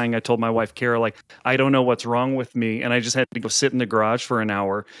started crying. I told my wife, Kara, I don't know what's wrong with me. And I just had to go sit in the garage for an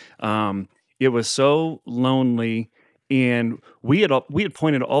hour. It was so lonely. And we had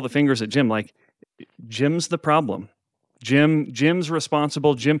pointed all the fingers at Jim, Jim's the problem. Jim's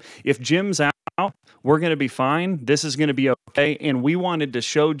responsible. If Jim's out, we're going to be fine. This is going to be okay. And we wanted to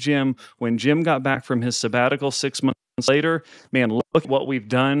show Jim when Jim got back from his sabbatical 6 months later, man, look at what we've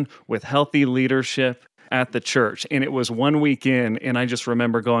done with healthy leadership at the church. And it was 1 week in, and I just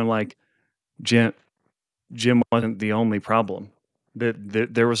remember going Jim wasn't the only problem.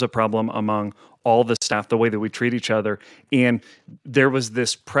 There was a problem among all the staff, the way that we treat each other. And there was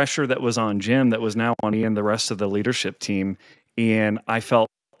this pressure that was on Jim that was now on me and the rest of the leadership team. And I felt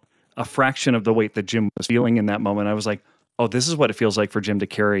a fraction of the weight that Jim was feeling in that moment. I was like, oh, this is what it feels like for Jim to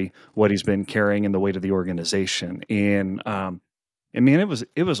carry what he's been carrying in the weight of the organization. And man,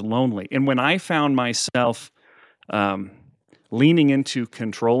 it was lonely. And when I found myself leaning into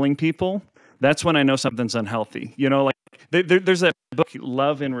controlling people, that's when I know something's unhealthy. There's that book,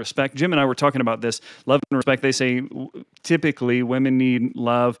 Love and Respect. Jim and I were talking about this. Love and Respect, they say typically women need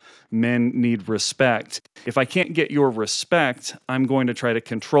love, men need respect. If I can't get your respect, I'm going to try to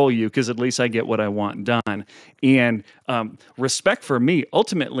control you because at least I get what I want done. And respect for me,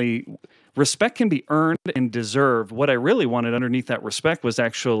 ultimately, respect can be earned and deserved. What I really wanted underneath that respect was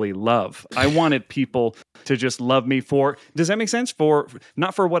actually love. I wanted people to just love me for, does that make sense? For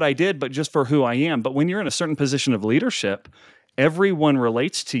not for what I did, but just for who I am. But when you're in a certain position of leadership, everyone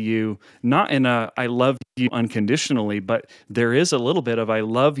relates to you, not in a I love you unconditionally, but there is a little bit of I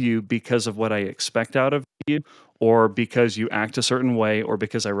love you because of what I expect out of you, or because you act a certain way, or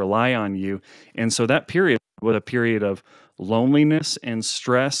because I rely on you. And so that period was a period of loneliness and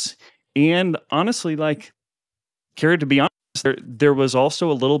stress. And honestly, like, Carey, to be honest, there was also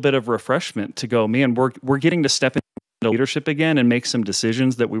a little bit of refreshment to go, man, we're getting to step into leadership again and make some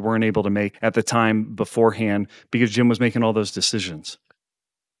decisions that we weren't able to make at the time beforehand because Jim was making all those decisions.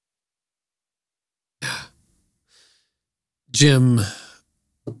 Jim,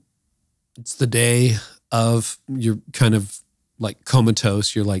 it's the day of, you're kind of like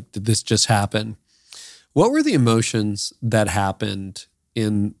comatose. You're like, did this just happen? What were the emotions that happened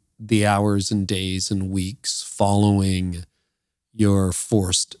in the hours and days and weeks following your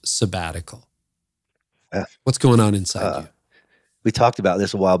forced sabbatical? What's going on inside you? We talked about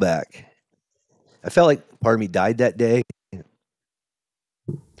this a while back. I felt like part of me died that day.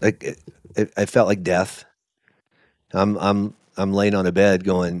 Like I felt like death. I'm laying on a bed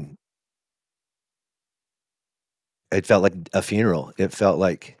going. It felt like a funeral. It felt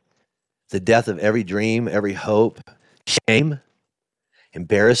like the death of every dream, every hope, shame,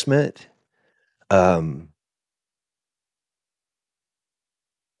 embarrassment.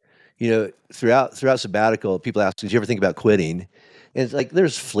 Throughout sabbatical, people ask, "Did you ever think about quitting?" And it's like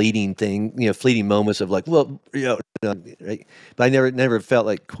there's fleeting moments of like, well, right? But I never felt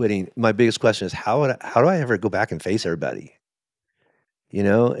like quitting. My biggest question is how do I ever go back and face everybody?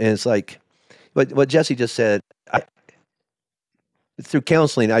 And it's like, what Jesse just said. Through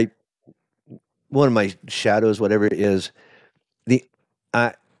counseling, one of my shadows, whatever it is,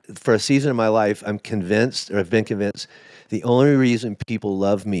 for a season of my life, I've been convinced, the only reason people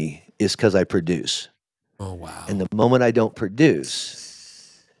love me is because I produce. Oh, wow. And the moment I don't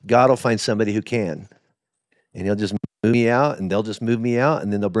produce, God will find somebody who can. And he'll just move me out, and they'll just move me out,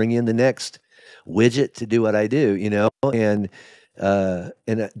 and then they'll bring in the next widget to do what I do, And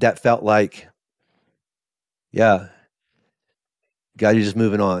that felt like, yeah, God, you're just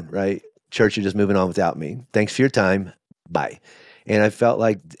moving on, right? Church, you're just moving on without me. Thanks for your time. Bye. And I felt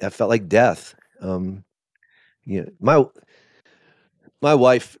like death. My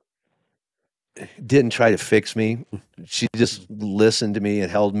wife didn't try to fix me. She just listened to me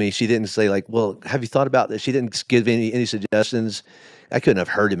and held me. She didn't say like, well, have you thought about this? She didn't give any suggestions. I couldn't have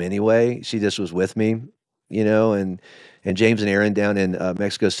heard him anyway. She just was with me, and James and Aaron down in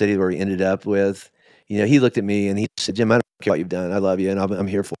Mexico City, where we ended up with, he looked at me and he said, Jim, I don't care what you've done. I love you, and I'm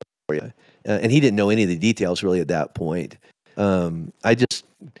here for you. And he didn't know any of the details really at that point. I just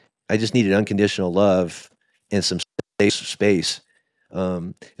needed unconditional love and some safe space.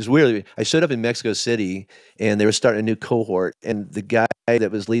 It's weird. I showed up in Mexico City, and they were starting a new cohort, and the guy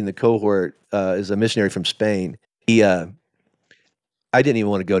that was leading the cohort is a missionary from Spain. I didn't even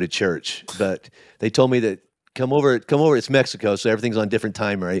want to go to church, but they told me that come over. It's Mexico, so everything's on different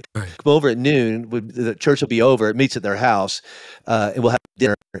time, right? Come over at noon. The church will be over. It meets at their house, and we'll have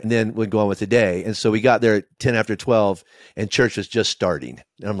dinner, and then we'll go on with the day. And so we got there at 10 after 12, and church was just starting.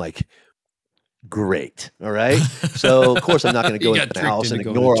 And I'm like, great. All right. So of course I'm not going to go into the house and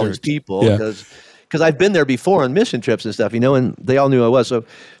ignore all these people because I've been there before on mission trips and stuff, and they all knew I was. So,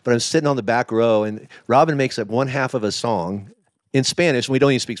 but I'm sitting on the back row, and Robin makes up one half of a song in Spanish, and we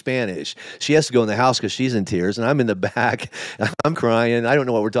don't even speak Spanish. She has to go in the house because she's in tears, and I'm in the back. I'm crying. I don't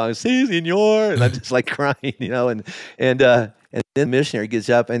know what we're talking. Sí, señor, and I'm just like crying, And then the missionary gets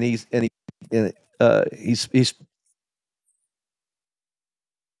up, and he's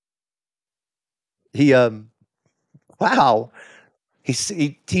wow.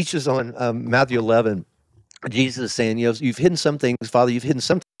 He teaches on Matthew 11. Jesus is saying, you've hidden some things, Father, you've hidden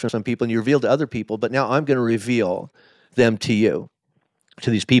some things from some people, and you revealed to other people, but now I'm going to reveal them to you, to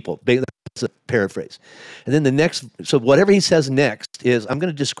these people. That's a paraphrase. And then so whatever he says next is, I'm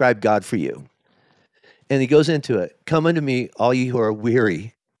going to describe God for you. And he goes into it. Come unto me, all you who are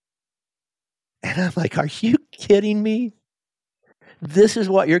weary. And I'm like, are you kidding me? This is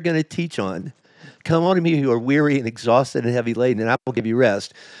what you're going to teach on. Come unto me who are weary and exhausted and heavy laden, and I will give you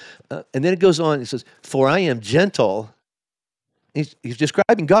rest. And then it goes on, it says, for I am gentle. He's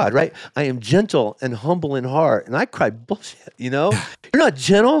describing God, right? I am gentle and humble in heart. And I cried, bullshit, You're not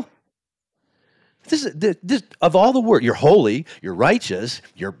gentle. This of all the word, you're holy, you're righteous,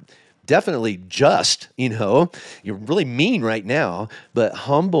 you're definitely just, you're really mean right now, but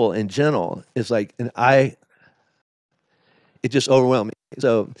humble and gentle is like, it just overwhelmed me.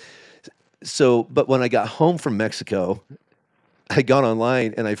 So but when I got home from Mexico, I got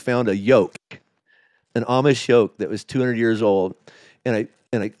online and I found a yoke, an Amish yoke that was 200 years old. And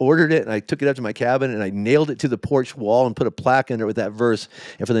I ordered it and I took it up to my cabin and I nailed it to the porch wall and put a plaque under it with that verse.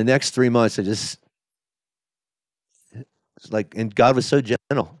 And for the next 3 months, and God was so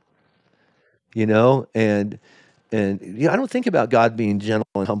gentle, and I don't think about God being gentle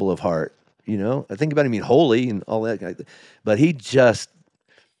and humble of heart, I think about him being holy and all that, but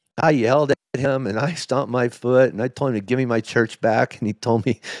I yelled at him and I stomped my foot and I told him to give me my church back. And he told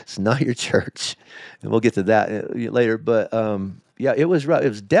me it's not your church. And we'll get to that later. But it was rough. It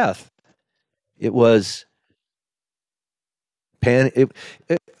was death. It was panic.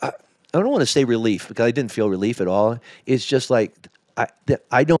 I don't want to say relief because I didn't feel relief at all. It's just like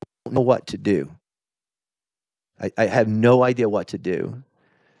I don't know what to do. I have no idea what to do.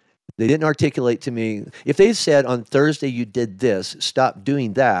 They didn't articulate to me. If they said on Thursday you did this, stop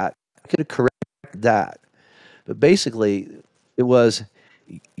doing that, I could have corrected that. But basically, it was,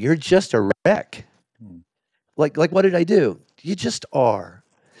 you're just a wreck. Like what did I do? You just are.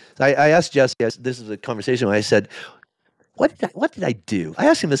 I asked Jesse, this is a conversation where I said, what did I do? I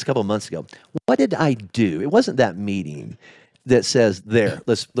asked him this a couple of months ago. What did I do? It wasn't that meeting that says, there,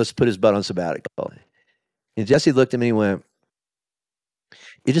 let's put his butt on sabbatical. And Jesse looked at me and went,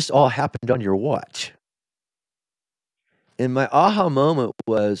 it just all happened on your watch. And my aha moment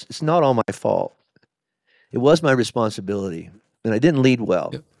was, it's not all my fault. It was my responsibility. And I didn't lead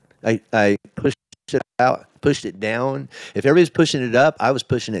well. Yep. I pushed it out, pushed it down. If everybody's pushing it up, I was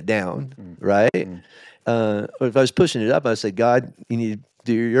pushing it down, right? Or if I was pushing it up, I said, God, you need to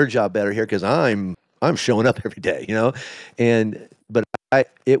do your job better here because I'm showing up every day, But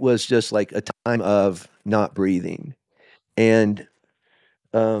it was just like a time of not breathing. And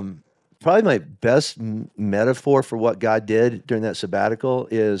probably my best metaphor for what God did during that sabbatical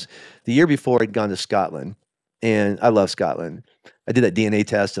is the year before I'd gone to Scotland. And I love Scotland. I did that DNA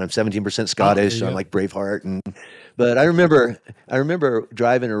test and I'm 17% Scottish. So I'm like Braveheart. But I remember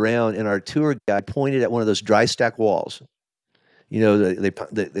driving around and our tour guide pointed at one of those dry stack walls.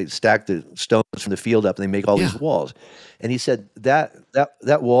 They stack the stones from the field up and they make all these walls. And he said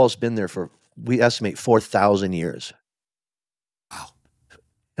that wall's been there for, we estimate, 4,000 years. Wow.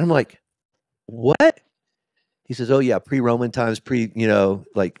 And I'm like, what? He says, oh yeah, pre-Roman times, right.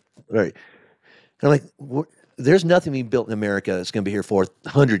 And I'm like, there's nothing being built in America that's going to be here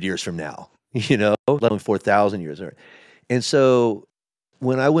 400 years from now, let alone 4,000 years. And so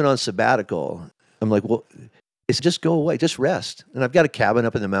when I went on sabbatical, I'm like, well, it's just go away, just rest. And I've got a cabin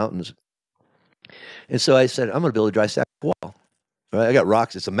up in the mountains. And so I said, I'm going to build a dry stack wall. Right? I got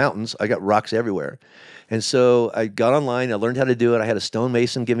rocks. It's the mountains. I got rocks everywhere. And so I got online. I learned how to do it. I had a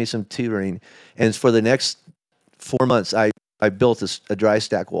stonemason give me some tutoring. And for the next 4 months, I built a dry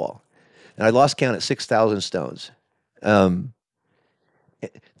stack wall. And I lost count at 6,000 stones. The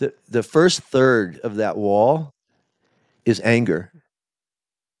first third of that wall is anger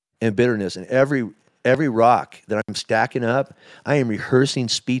and bitterness. And every rock that I'm stacking up, I am rehearsing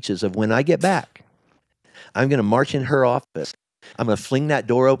speeches of when I get back. I'm going to march in her office. I'm going to fling that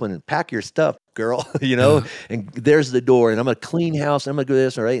door open and pack your stuff, girl, and there's the door. And I'm going to clean house. And I'm going to do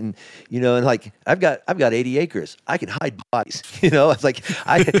this, all right? And, and like, I've got 80 acres. I can hide bodies, It's like,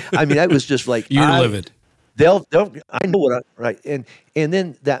 I was just like. You're livid. I know what right. And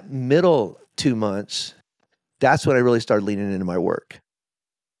then that middle 2 months, that's when I really started leaning into my work.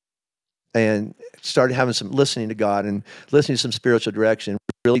 And started having some listening to God and listening to some spiritual direction,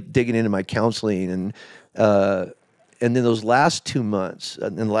 really digging into my counseling. And then those last 2 months,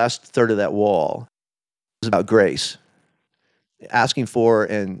 and the last third of that wall was about grace, asking for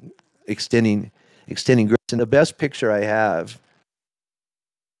and extending grace. And the best picture I have,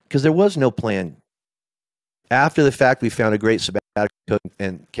 because there was no plan. After the fact, we found a great sabbatical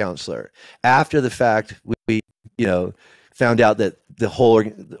and counselor. After the fact, we found out that the whole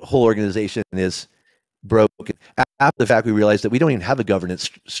organization is broken. After the fact, we realized that we don't even have a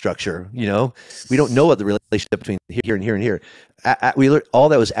governance structure. We don't know what the relationship between here and here and here. We learned all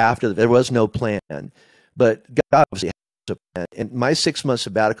that was after. There was no plan, but God obviously has a plan. And my 6 month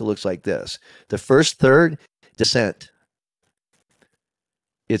sabbatical looks like this: the first third, descent.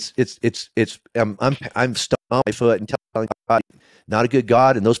 I'm stomping my foot and telling God, not a good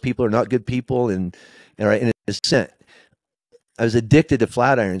God, and those people are not good people, and it's descent. I was addicted to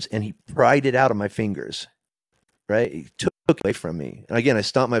Flatirons, and he pried it out of my fingers, right? He took it away from me. And again, I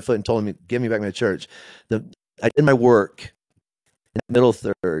stomped my foot and told him, give me back my church. I did my work in the middle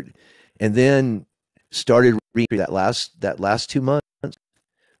third, and then started reading that last 2 months.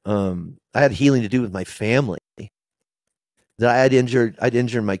 I had healing to do with my family. That I'd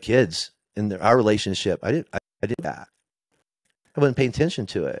injured my kids in our relationship, I did that. I wasn't paying attention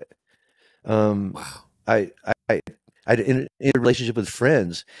to it. Wow. I in a relationship with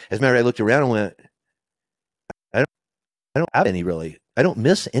friends. As a matter of fact, I looked around and went, I don't have any really. I don't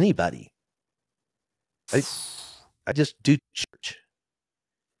miss anybody. I just do church.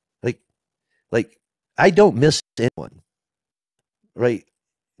 Like I don't miss anyone. Right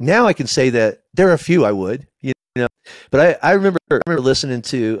now, I can say that there are a few I would, but I remember listening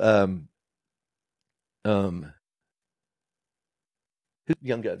to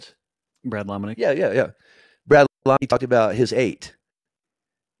Young Guns. Brad Lomenick. Yeah. Brad Lomenick talked about his 8.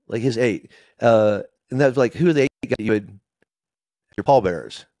 And that was like, who are the 8 guys you would, your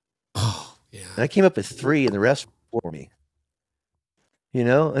pallbearers? Oh, yeah. And I came up with 3, and the rest were for me.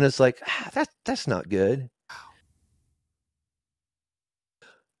 And it's like, that's not good.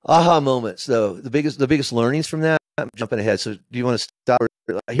 Aha moments, though. The biggest learnings from that. I'm jumping ahead. So, do you want to stop?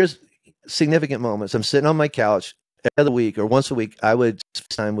 Here's significant moments. I'm sitting on my couch every other week or once a week. I would spend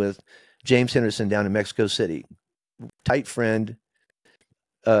time with James Henderson down in Mexico City, tight friend,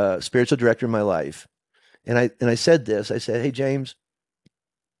 spiritual director in my life. And I said this. I said, "Hey, James,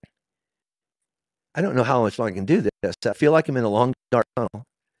 I don't know how much longer I can do this. I feel like I'm in a long, dark tunnel.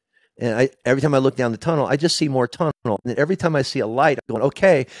 And every time I look down the tunnel, I just see more tunnel. And every time I see a light, I'm going,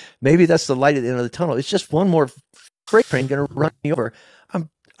 okay, maybe that's the light at the end of the tunnel. It's just one more freight train going to run me over.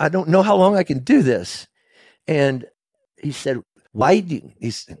 I don't know how long I can do this." And he said,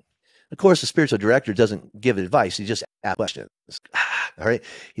 of course, the spiritual director doesn't give advice. He just asks questions. All right.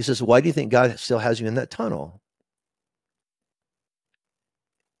 He says, "Why do you think God still has you in that tunnel?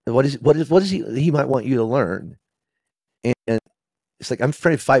 What is he might want you to learn?" And it's like, I'm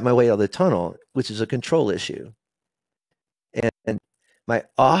trying to fight my way out of the tunnel, which is a control issue. And my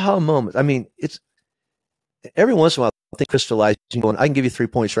aha moment, I mean, it's every once in a while, I think crystallizing, going, I can give you 3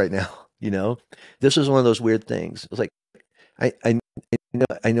 points right now. This is one of those weird things. It's like, I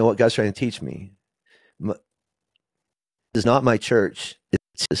know what God's trying to teach me. This is not my church.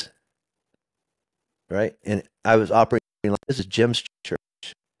 It's his, right? And I was operating like, this is Jim's church,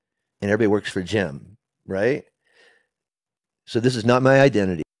 and everybody works for Jim, right? So this is not my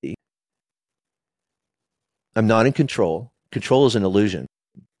identity. I'm not in control. Control is an illusion.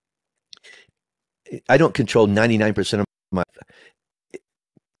 I don't control 99% of my.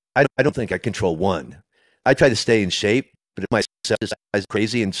 I don't think I control 1. I try to stay in shape, but if my self is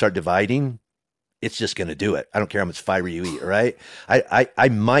crazy and start dividing, it's just going to do it. I don't care how much fiber you eat, right? I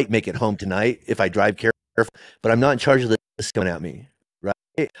might make it home tonight if I drive careful, but I'm not in charge of this coming at me,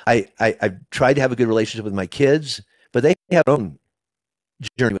 right? I've tried to have a good relationship with my kids, but they have their own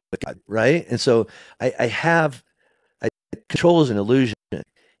journey with God, right? And so control is an illusion.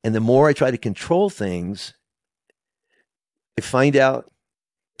 And the more I try to control things, I find out,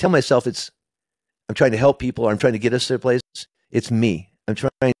 tell myself I'm trying to help people, or I'm trying to get us to a place. It's me.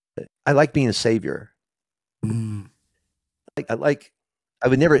 I like being a savior. I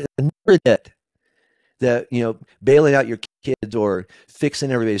would never admit that, bailing out your kids or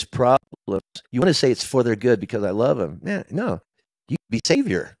fixing everybody's problems. You want to say it's for their good because I love them. No, you can be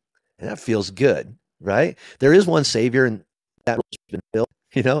savior, and that feels good, right? There is one savior, and that has been built,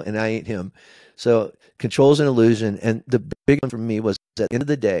 and I ain't him. So control is an illusion. And the big one for me was, at the end of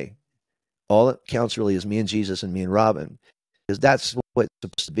the day, all that counts really is me and Jesus and me and Robin, because that's what it's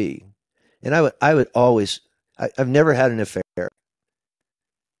supposed to be. And I would always, I've never had an affair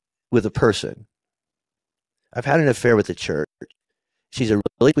with a person. I've had an affair with the church. She's a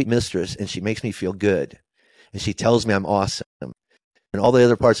really sweet mistress, and she makes me feel good. And she tells me I'm awesome. And all the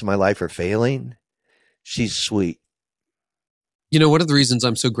other parts of my life are failing. She's sweet. One of the reasons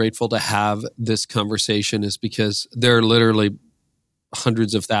I'm so grateful to have this conversation is because there are literally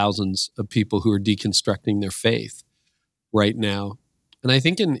hundreds of thousands of people who are deconstructing their faith right now. And I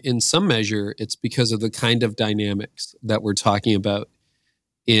think in some measure, it's because of the kind of dynamics that we're talking about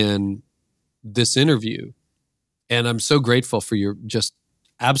in this interview. And I'm so grateful for your just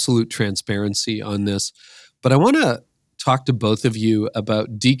absolute transparency on this. But I want to talk to both of you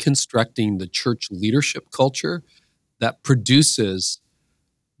about deconstructing the church leadership culture that produces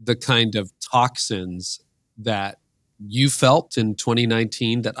the kind of toxins that you felt in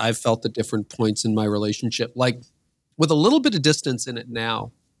 2019, that I've felt at different points in my relationship, like with a little bit of distance in it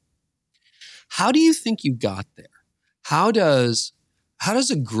now. How do you think you got there? How does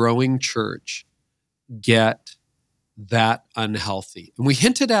a growing church get that unhealthy? And we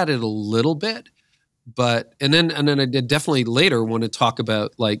hinted at it a little bit, but and then I did definitely later want to talk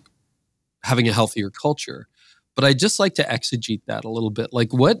about like having a healthier culture. But I'd just like to exegete that a little bit.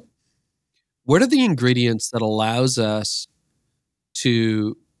 Like what are the ingredients that allows us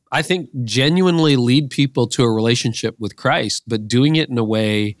to I think genuinely lead people to a relationship with Christ, but doing it in a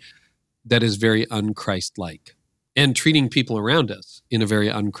way that is very un-Christ-like and treating people around us in a very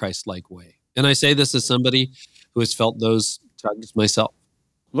un-Christ-like way. And I say this as somebody who has felt those tugs myself.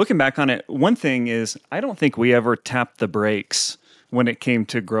 Looking back on it, one thing is I don't think we ever tapped the brakes when it came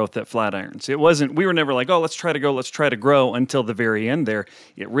to growth at Flatirons. It wasn't, we were never like, oh, let's try to grow until the very end there.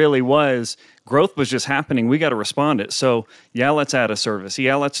 It really was, growth was just happening. We got to respond it. So yeah, let's add a service.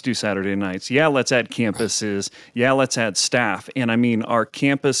 Yeah, let's do Saturday nights. Yeah, let's add campuses. Yeah, let's add staff. And I mean, our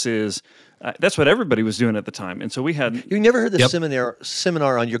campuses, that's what everybody was doing at the time. And so we had... You never heard the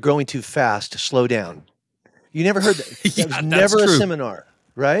seminar on you're growing too fast, slow down. You never heard that. That was never a seminar,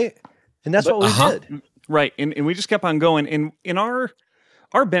 right? And that's what we did. Right, and we just kept on going. And in our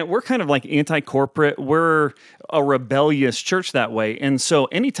bent, we're kind of like anti-corporate. We're a rebellious church that way. And so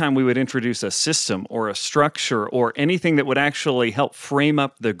anytime we would introduce a system or a structure or anything that would actually help frame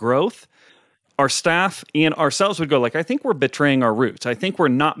up the growth, our staff and ourselves would go like, I think we're betraying our roots. I think we're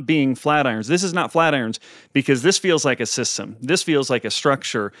not being Flatirons. This is not Flatirons because this feels like a system. This feels like a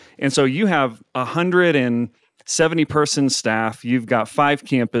structure. And so you have 170-person staff. You've got 5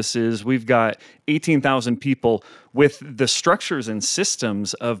 campuses. We've got 18,000 people with the structures and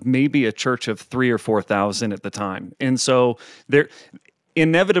systems of maybe a church of 3,000 or 4,000 at the time. And so there,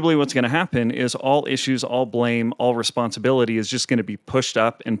 inevitably what's going to happen is all issues, all blame, all responsibility is just going to be pushed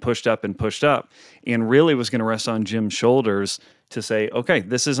up and pushed up and pushed up. And really was going to rest on Jim's shoulders to say, okay,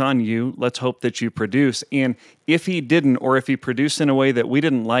 this is on you. Let's hope that you produce. And if he didn't, or if he produced in a way that we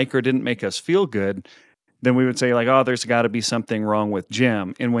didn't like or didn't make us feel good, then we would say like, oh, there's got to be something wrong with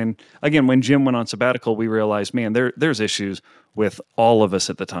Jim. And when Jim went on sabbatical, we realized, man, there's issues with all of us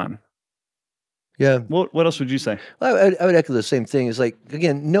at the time. Yeah. What else would you say? Well, I would echo the same thing. It's like,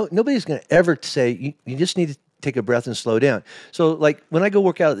 again, nobody's going to ever say, you just need to take a breath and slow down. So like when I go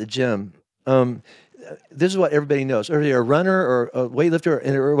work out at the gym, this is what everybody knows. Whether you're a runner or a weightlifter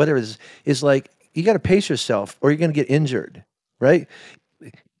or whatever it is like, you got to pace yourself or you're going to get injured, right?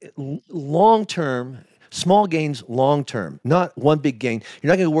 Long-term, small gains long-term, not one big gain. You're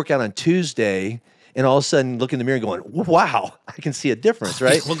not going to work out on Tuesday and all of a sudden look in the mirror going, wow, I can see a difference,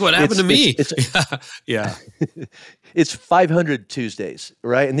 right? Look what happened to me. Yeah. It's 500 Tuesdays,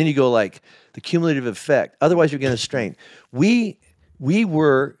 right? And then you go like the cumulative effect. Otherwise, you're going to strain. They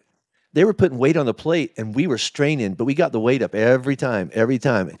were putting weight on the plate and we were straining, but we got the weight up every time.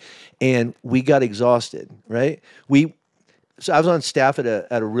 And we got exhausted, right? So I was on staff at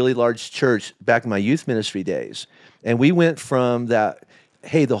a really large church back in my youth ministry days. And we went from that,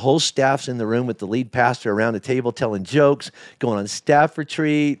 hey, the whole staff's in the room with the lead pastor around the table telling jokes, going on staff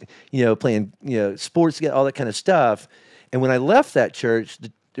retreat, playing, sports, all that kind of stuff. And when I left that church,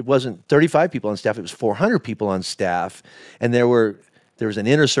 it wasn't 35 people on staff, it was 400 people on staff. And there was an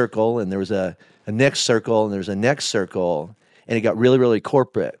inner circle and there was a next circle and there was a next circle. And it got really, really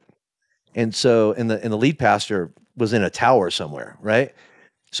corporate. And so, and the lead pastor was in a tower somewhere, right?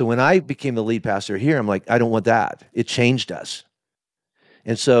 So when I became the lead pastor here, I'm like, I don't want that. It changed us.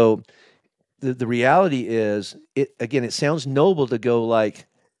 And so the reality is, it sounds noble to go like,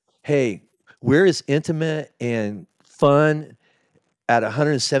 hey, we're as intimate and fun at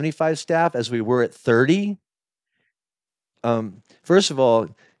 175 staff as we were at 30. First of all,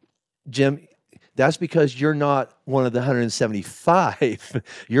 Jim, that's because you're not one of the 175.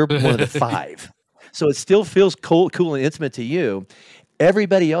 You're one of the 5. So it still feels cool and intimate to you.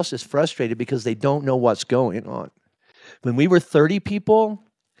 Everybody else is frustrated because they don't know what's going on. When we were 30 people,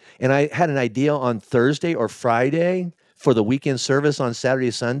 and I had an idea on Thursday or Friday for the weekend service on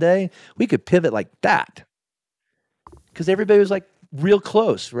Saturday, Sunday, we could pivot like that because everybody was like real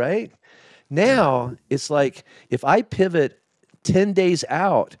close, right? Now it's like if I pivot 10 days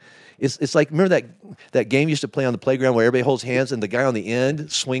out, it's like, remember that game you used to play on the playground where everybody holds hands and the guy on the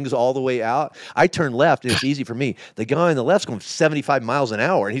end swings all the way out? I turn left and it's easy for me. The guy on the left's going 75 miles an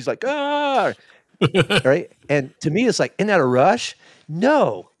hour and he's like, ah, right? And to me, it's like, isn't that a rush?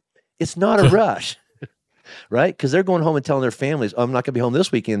 No, it's not a rush, right? Because they're going home and telling their families, oh, I'm not going to be home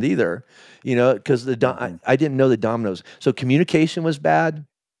this weekend either, because I didn't know the dominoes. So communication was bad.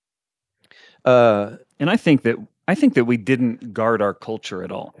 And I think that we didn't guard our culture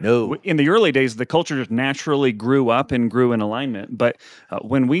at all. No. In the early days, the culture just naturally grew up and grew in alignment. But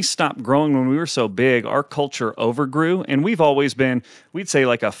when we stopped growing, when we were so big, our culture overgrew. And we've always been, we'd say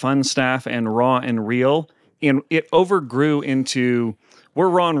like a fun staff and raw and real. And it overgrew into we're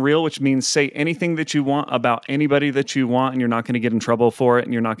raw and real, which means say anything that you want about anybody that you want, and you're not going to get in trouble for it,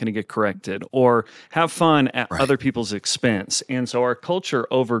 and you're not going to get corrected, or have fun at other people's expense. And so our culture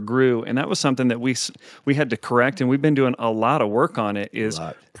overgrew, and that was something that we had to correct, and we've been doing a lot of work on it, is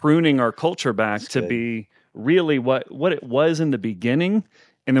pruning our culture back to be really what it was in the beginning,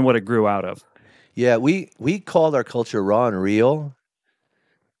 and then what it grew out of. Yeah, we called our culture raw and real.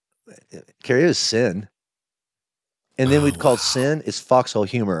 Carey, it was sin. And then we'd called sin is foxhole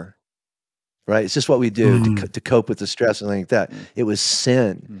humor, right? It's just what we do to cope with the stress and like that. It was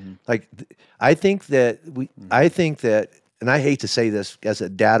sin. Like, I think that, and I hate to say this as a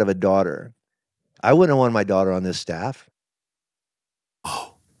dad of a daughter, I wouldn't have wanted my daughter on this staff.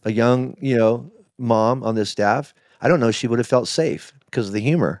 A young, mom on this staff. I don't know if she would have felt safe because of the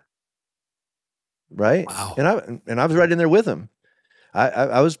humor, right? Wow. And I was right in there with him.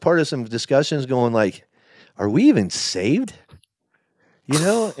 I was part of some discussions going like, are we even saved?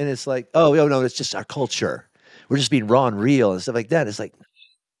 And it's like, oh, no, it's just our culture. We're just being raw and real and stuff like that. It's like,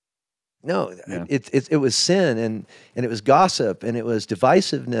 no, it was sin and it was gossip and it was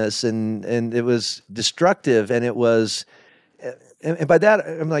divisiveness and it was destructive and it was, and by that,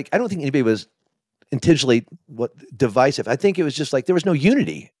 I'm like, I don't think anybody was intentionally divisive. I think it was just like, there was no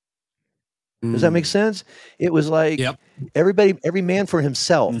unity. Does that make sense? It was like every man for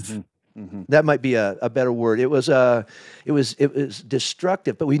himself. That might be a better word. It was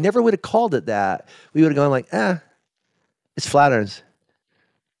destructive, but we never would have called it that. We would have gone like, it's Flatirons.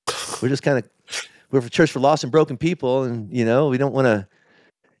 We're just we're a church for lost and broken people, and we don't want to,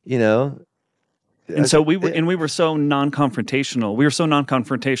 And so we were so non-confrontational. We were so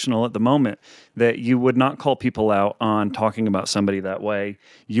non-confrontational at the moment that you would not call people out on talking about somebody that way.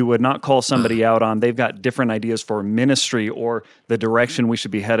 You would not call somebody out on they've got different ideas for ministry or the direction we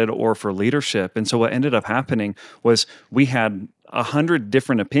should be headed or for leadership. And so what ended up happening was we had 100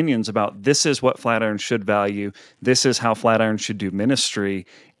 different opinions about this is what Flatirons should value. This is how Flatirons should do ministry.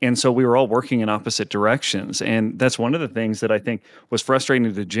 And so we were all working in opposite directions. And that's one of the things that I think was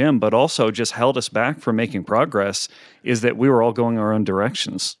frustrating to Jim, but also just held us back from making progress, is that we were all going our own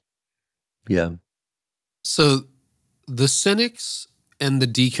directions. Yeah. So the cynics and the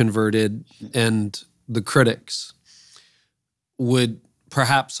deconverted and the critics would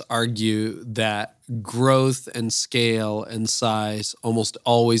perhaps argue that growth and scale and size almost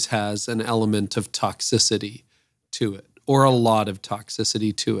always has an element of toxicity to it, or a lot of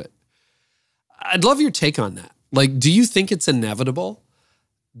toxicity to it. I'd love your take on that. Like, do you think it's inevitable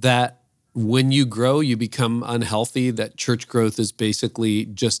that when you grow, you become unhealthy, that church growth is basically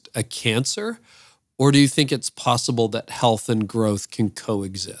just a cancer? Or do you think it's possible that health and growth can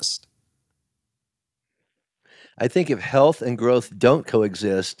coexist? I think if health and growth don't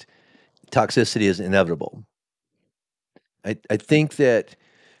coexist, toxicity is inevitable. I think that,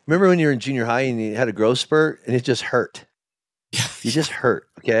 remember when you were in junior high and you had a growth spurt and it just hurt? You just hurt,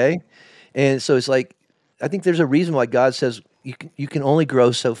 okay? And so it's like, I think there's a reason why God says you can only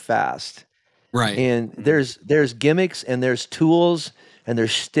grow so fast. Right. And there's gimmicks and there's tools and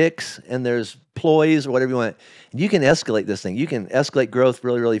there's sticks and there's ploys or whatever you want. And you can escalate this thing. You can escalate growth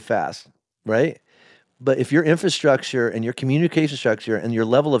really, really fast, right? But if your infrastructure and your communication structure and your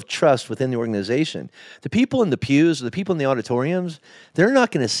level of trust within the organization, the people in the pews, the people in the auditoriums, they're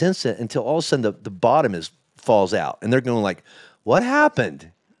not going to sense it until all of a sudden the bottom falls out. And they're going like, what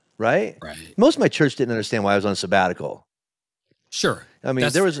happened? Right? Most of my church didn't understand why I was on sabbatical. Sure. I mean,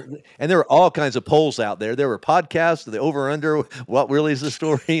 there were all kinds of polls out there. There were podcasts, the over-under, what really is the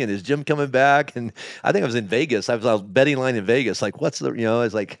story, and is Jim coming back? And I think I was in Vegas. I was betting line in Vegas. Like, what's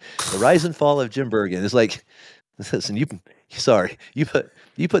it's like the rise and fall of Jim Burgen. It's like, listen, you put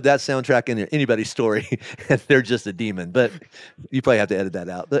that soundtrack in anybody's story, and they're just a demon. But you probably have to edit that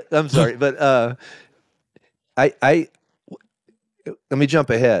out. But I'm sorry. But let me jump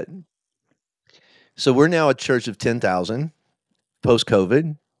ahead. So we're now a church of 10,000.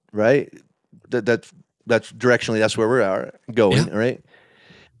 Post-COVID, right? That's directionally, that's where we are going, right?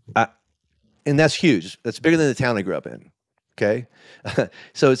 And that's huge. That's bigger than the town I grew up in, okay?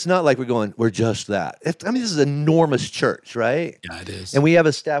 So it's not like we're just that. I mean, this is an enormous church, right? Yeah, it is. And we have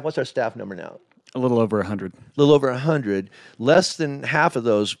a staff. What's our staff number now? A little over 100. A little over 100. Less than half of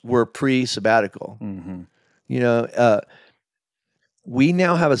those were pre-sabbatical. We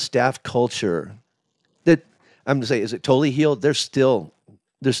now have a staff culture that, I'm going to say, is it totally healed? There's still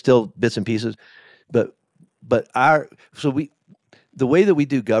bits and pieces, but the way that we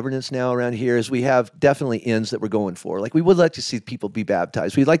do governance now around here is we have definitely ends that we're going for. Like, we would like to see people be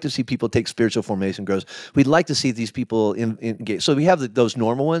baptized. We'd like to see people take spiritual formation growth. We'd like to see these people engage. So we have those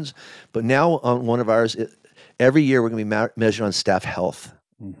normal ones, but now on one of ours, every year we're going to be measured on staff health.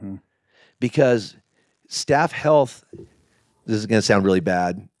 Because staff health, this is going to sound really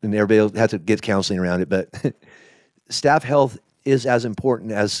bad, and everybody will have to get counseling around it, but staff health is as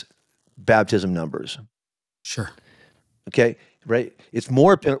important as baptism numbers. Sure. Okay, right? It's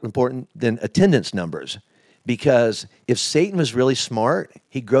more important than attendance numbers, because if Satan was really smart,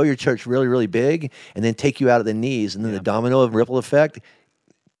 he'd grow your church really, really big and then take you out of the knees, and then the domino of ripple effect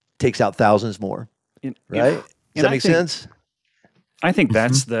takes out thousands more, right? Does that make sense? I think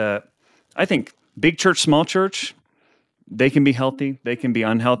that's I think big church, small church, they can be healthy, they can be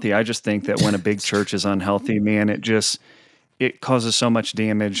unhealthy. I just think that when a big church is unhealthy, man, it causes so much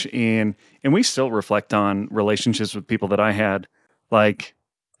damage. And we still reflect on relationships with people that I had. Like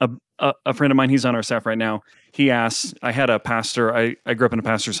a friend of mine, he's on our staff right now. He asked, I had a pastor, I grew up in a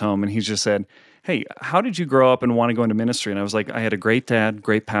pastor's home, and he just said, hey, how did you grow up and want to go into ministry? And I was like, I had a great dad,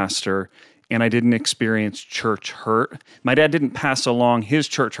 great pastor, and I didn't experience church hurt. My dad didn't pass along his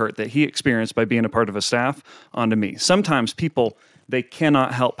church hurt that he experienced by being a part of a staff onto me. Sometimes people, they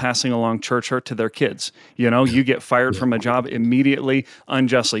cannot help passing along church hurt to their kids. You get fired from a job immediately,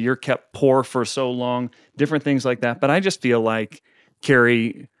 unjustly. You're kept poor for so long, different things like that. But I just feel like,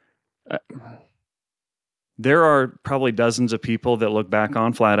 Carey, there are probably dozens of people that look back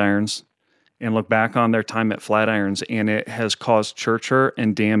on Flatirons and look back on their time at Flatirons, and it has caused church hurt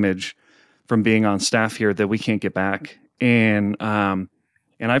and damage from being on staff here that we can't get back. And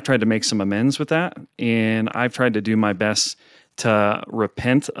I've tried to make some amends with that, and I've tried to do my best to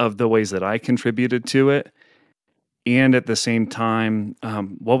repent of the ways that I contributed to it. And at the same time,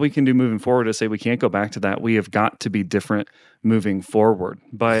 what we can do moving forward is say we can't go back to that. We have got to be different moving forward.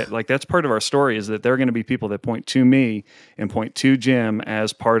 But that's part of our story, is that there are going to be people that point to me and point to Jim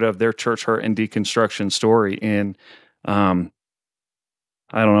as part of their church hurt and deconstruction story. And I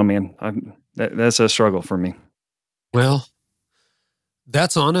don't know, man. That's a struggle for me. Well,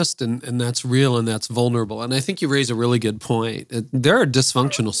 that's honest and that's real and that's vulnerable. And I think you raise a really good point. There are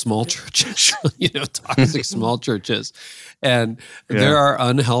dysfunctional small churches, toxic small churches. And there are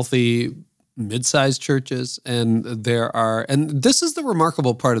unhealthy mid-sized churches. And and this is the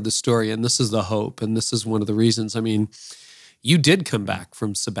remarkable part of the story. And this is the hope. And this is one of the reasons. I mean, you did come back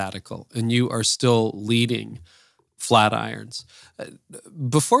from sabbatical and you are still leading Flatirons.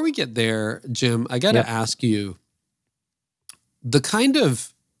 Before we get there, Jim, I got to ask you, the kind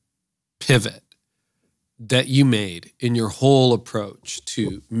of pivot that you made in your whole approach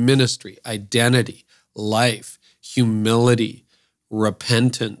to ministry, identity, life, humility,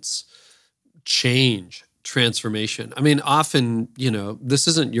 repentance, change, transformation. I mean, often, this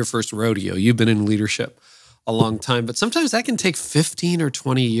isn't your first rodeo. You've been in leadership a long time, but sometimes that can take 15 or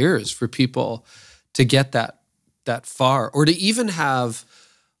 20 years for people to get that far, or to even have,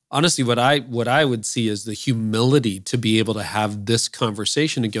 honestly, what I would see is the humility to be able to have this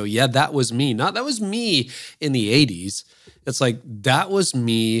conversation and go, yeah, that was me. Not that was me in the 80s. It's like, that was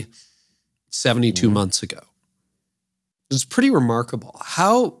me 72 months ago. It's pretty remarkable.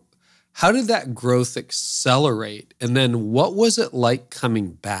 How did that growth accelerate? And then what was it like coming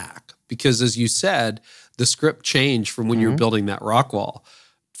back? Because as you said, the script changed from when you're building that rock wall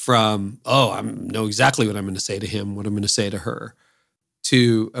from, I know exactly what I'm going to say to him, what I'm going to say to her,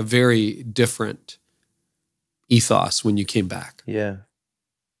 to a very different ethos when you came back. Yeah.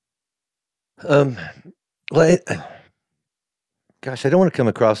 Well, I don't want to come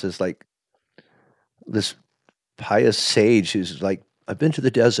across as like this pious sage who's like, I've been to the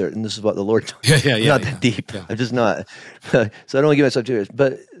desert and this is what the Lord told me. I'm not that deep. Yeah. I'm just not. So I don't want to give myself too much.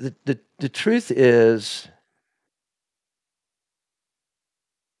 But the truth is,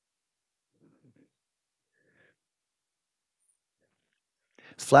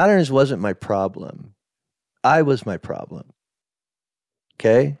 Flatirons wasn't my problem. I was my problem.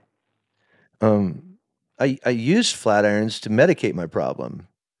 Okay? I used Flatirons to medicate my problem,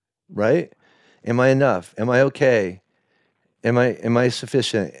 right? Am I enough? Am I okay? Am I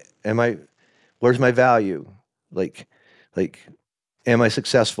sufficient? Where's my value? Like, am I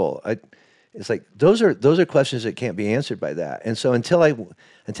successful? It's like those are questions that can't be answered by that. And so until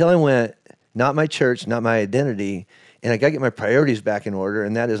I went, not my church, not my identity, and I got to get my priorities back in order,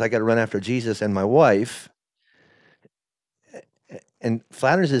 and that is I got to run after Jesus and my wife. And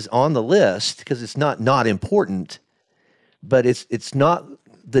Flatirons is on the list because it's not important, but it's not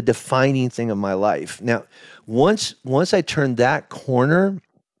the defining thing of my life. Now, once I turned that corner,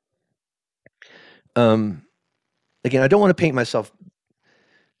 again, I don't want to paint myself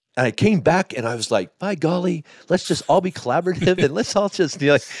And I came back and I was like, by golly, let's just all be collaborative and let's all just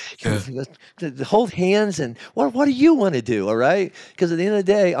hold hands and what do you want to do, all right? Because at the end of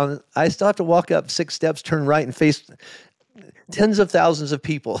the day, I still have to walk up 6 steps, turn right, and face tens of thousands of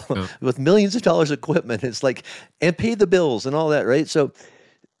people with millions of dollars of equipment. It's like, and pay the bills and all that, right? So,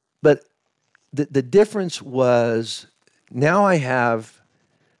 but the difference was now I have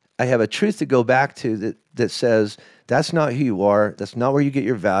a truth to go back to that says, that's not who you are. That's not where you get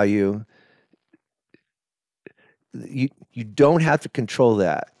your value. You don't have to control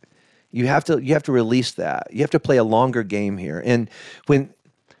that. You have to release that. You have to play a longer game here. And in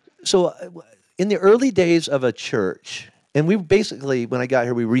the early days of a church, and we basically, when I got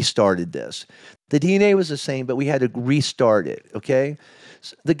here, we restarted this. The DNA was the same, but we had to restart it, okay?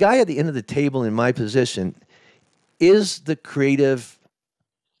 So the guy at the end of the table in my position is the creative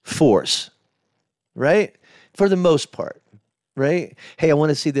force, right? For the most part, right? Hey, I want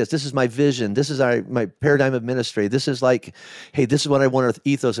to see this. This is my vision. This is my paradigm of ministry. This is like, hey, this is what I want our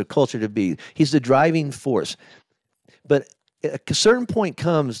ethos of culture to be. He's the driving force. But a certain point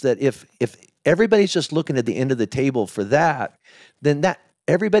comes that if everybody's just looking at the end of the table for that, then that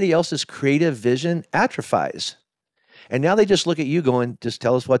everybody else's creative vision atrophies. And now they just look at you going, just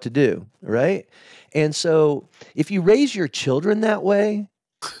tell us what to do, right? And so if you raise your children that way,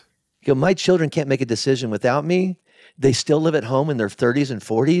 my children can't make a decision without me. They still live at home in their 30s and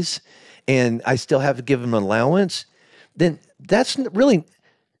 40s, and I still have to give them an allowance. Then that's not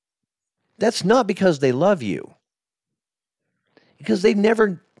because they love you, because they've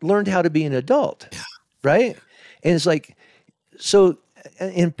never learned how to be an adult, right? And it's like, so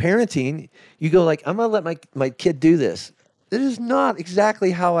in parenting, you go like, I'm going to let my kid do this. This is not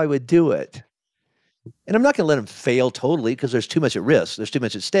exactly how I would do it. And I'm not going to let them fail totally because there's too much at risk. There's too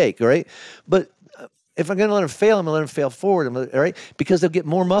much at stake, right? But if I'm going to let them fail, I'm going to let them fail forward, all right? Because they'll get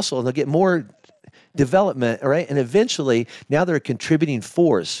more muscle and they'll get more development, all right? And eventually, now they're a contributing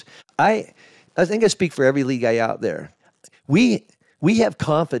force. I think I speak for every lead guy out there. We have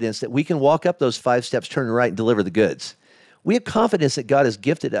confidence that we can walk up those 5 steps, turn right, and deliver the goods. We have confidence that God has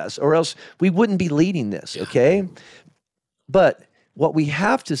gifted us, or else we wouldn't be leading this, okay? But what we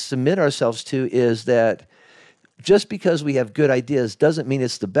have to submit ourselves to is that just because we have good ideas doesn't mean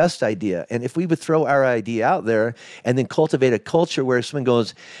it's the best idea. And if we would throw our idea out there and then cultivate a culture where someone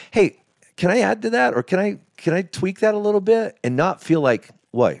goes, hey, can I add to that? Or can I tweak that a little bit? And not feel like,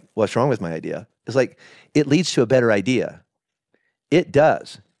 what's wrong with my idea? It's like, it leads to a better idea. It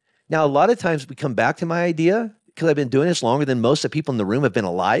does. Now, a lot of times we come back to my idea because I've been doing this longer than most of the people in the room have been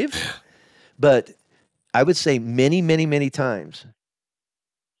alive. But I would say many, many, many times,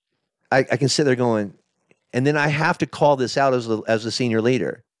 I can sit there going, and then I have to call this out as the senior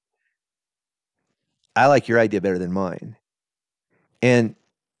leader. I like your idea better than mine. And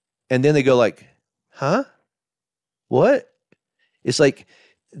then they go like, huh? What? It's like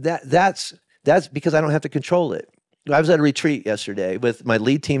that's because I don't have to control it. I was at a retreat yesterday with my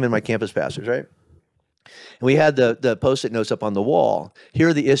lead team and my campus pastors, right? And we had the Post-it notes up on the wall. Here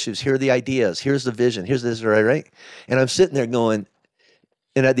are the issues. Here are the ideas. Here's the vision. Here's this, right? And I'm sitting there going,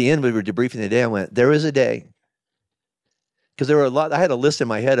 and at the end, we were debriefing the day. I went, there is a day. Because there were a lot, I had a list in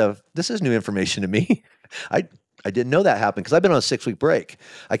my head of, this is new information to me. I didn't know that happened because I've been on a 6-week break.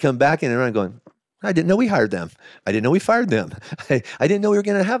 I come back in and I'm going, I didn't know we hired them. I didn't know we fired them. I didn't know we were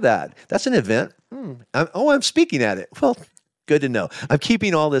going to have that. That's an event. I'm speaking at it. Well, good to know. I'm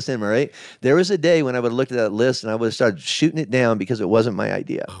keeping all this in, right? There was a day when I would have looked at that list and I would have started shooting it down because it wasn't my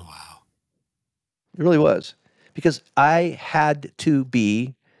idea. Oh, wow. It really was. Because I had to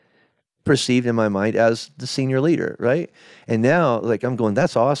be perceived in my mind as the senior leader, right? And now, like, I'm going,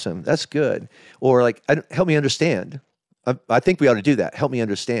 that's awesome. That's good. Or like, help me understand. I think we ought to do that. Help me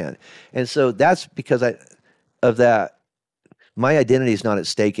understand. And so that's because of that. My identity is not at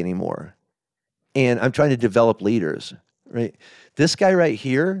stake anymore. And I'm trying to develop leaders, right? This guy right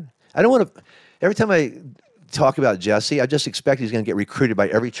here, I don't want to, every time I talk about Jesse, I just expect he's going to get recruited by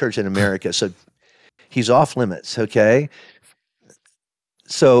every church in America. So he's off limits, okay?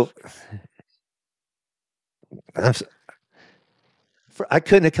 So I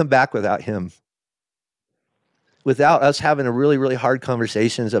couldn't have come back without him. Without us having a really, really hard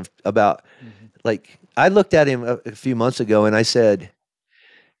conversations about, like, I looked at him a few months ago and I said,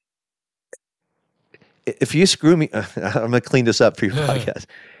 if you screw me, I'm going to clean this up for your podcast.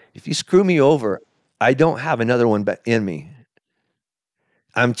 If you screw me over, I don't have another one in me.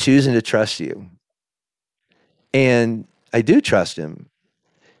 I'm choosing to trust you. And I do trust him.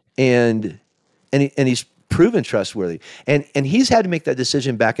 And he's proven trustworthy. And he's had to make that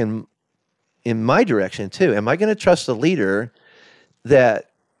decision back in my direction too. Am I going to trust the leader that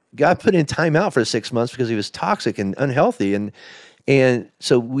got put in timeout for 6 months because he was toxic and unhealthy. And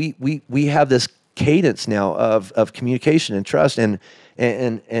so we have this cadence now of communication and trust and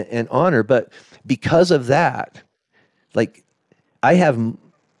honor. But because of that, like, I have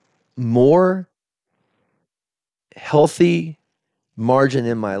more healthy margin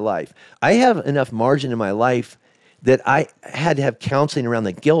in my life. I have enough margin in my life that I had to have counseling around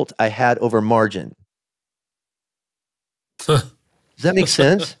the guilt I had over margin. Does that make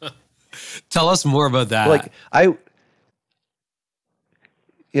sense? Tell us more about that. Like,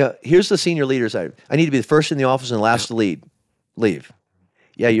 here's the senior leaders. I need to be the first in the office and the last to leave.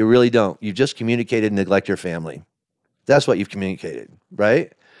 Yeah, you really don't. You just communicated and neglect your family. That's what you've communicated,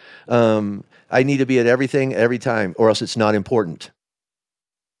 right? I need to be at everything every time, or else it's not important.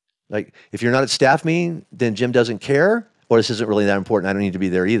 Like, if you're not at staff meeting, then Jim doesn't care, or this isn't really that important. I don't need to be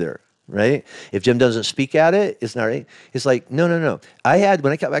there either, right? If Jim doesn't speak at it, it's not right. It's like, no.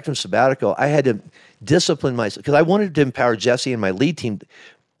 When I got back from sabbatical, I had to discipline myself because I wanted to empower Jesse and my lead team.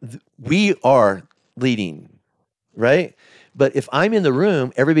 We are leading, right? But if I'm in the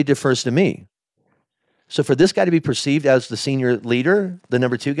room, everybody defers to me. So for this guy to be perceived as the senior leader, the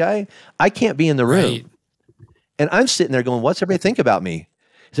number 2 guy, I can't be in the room. Right. And I'm sitting there going, what's everybody think about me?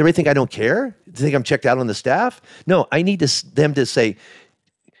 Does everybody think I don't care? Do they think I'm checked out on the staff? No, I need them to say,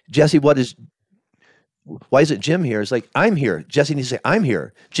 Jesse, why is it Jim here? It's like, I'm here. Jesse needs to say, I'm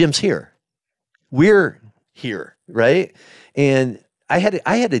here. Jim's here. We're here, right? And I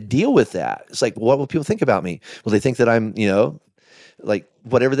had to deal with that. It's like, what will people think about me? Will they think that I'm, like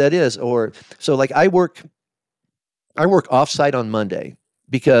whatever that is? Or so like I work offsite on Monday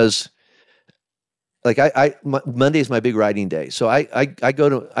because like Monday is my big writing day. So I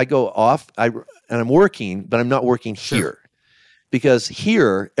go off and I'm working, but I'm not working here. Because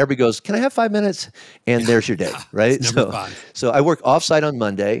here everybody goes, can I have 5 minutes? And there's your day, right? So I work offsite on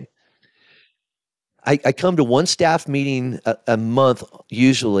Monday. I come to one staff meeting a month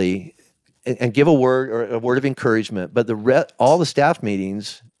usually and give a word or a word of encouragement. But all the staff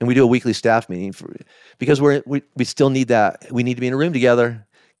meetings, and we do a weekly staff meeting because we still need that. We need to be in a room together.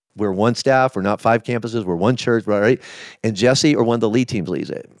 We're one staff. We're not 5 campuses. We're one church, right? And Jesse or one of the lead teams leads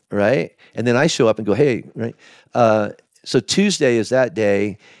it, right? And then I show up and go, hey, right? So Tuesday is that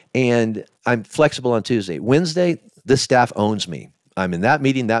day, and I'm flexible on Tuesday. Wednesday, this staff owns me. I'm in that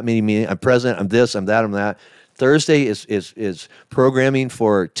meeting. I'm present. I'm this, I'm that, I'm that. Thursday is programming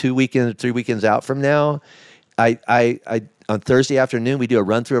for 3 weekends out from now. I on Thursday afternoon, we do a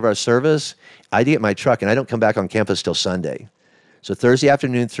run through of our service. I get my truck, and I don't come back on campus till Sunday. So Thursday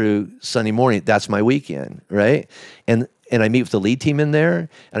afternoon through Sunday morning, that's my weekend, right? And I meet with the lead team in there,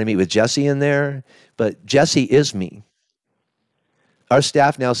 and I meet with Jesse in there. But Jesse is me. Our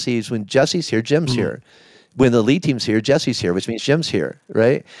staff now sees when Jesse's here, Jim's here. When the lead team's here, Jesse's here, which means Jim's here,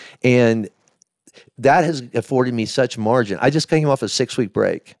 right? And that has afforded me such margin. I just came off a 6-week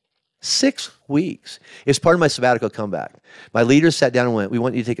break. 6 weeks. It's part of my sabbatical comeback. My leaders sat down and went, we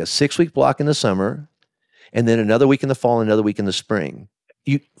want you to take a 6-week block in the summer, and then another week in the fall, and another week in the spring.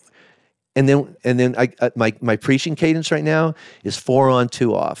 And then my preaching cadence right now is 4 on,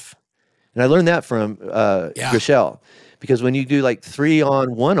 2 off. And I learned that from Rochelle. Because when you do like 3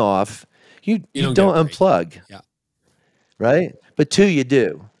 on, 1 off, you don't unplug, right? But 2 you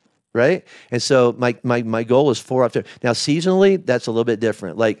do, right? And so my goal is 4 off. Now seasonally, that's a little bit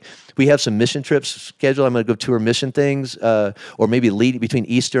different. Like we have some mission trips scheduled. I'm going to go tour mission things, or maybe lead between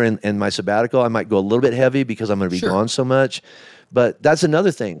Easter and my sabbatical. I might go a little bit heavy because I'm going to be gone so much. But that's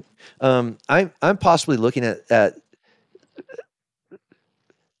another thing. I'm possibly looking at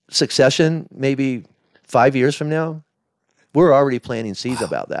succession maybe 5 years from now. We're already planting seeds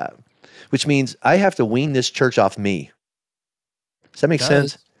about that, which means I have to wean this church off me. Does that make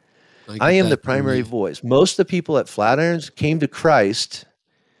sense? I am the primary voice. Most of the people at Flatirons came to Christ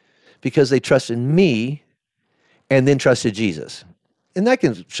because they trusted me and then trusted Jesus. And that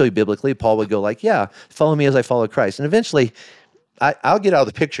can show you biblically. Paul would go like, yeah, follow me as I follow Christ. And eventually I'll get out of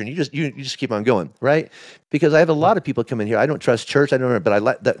the picture and you just keep on going, right? Because I have a lot of people come in here. I don't trust church. I don't know, but I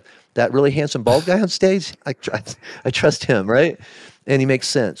like that really handsome bald guy on stage. I trust him, right? And he makes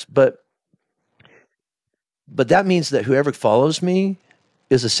sense. But that means that whoever follows me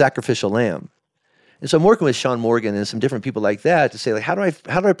is a sacrificial lamb. And so I'm working with Sean Morgan and some different people like that to say, like, how do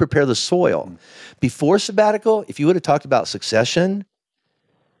I prepare the soil? Before sabbatical, if you would have talked about succession,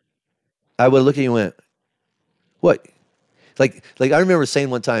 I would have looked at you and went, what? Like I remember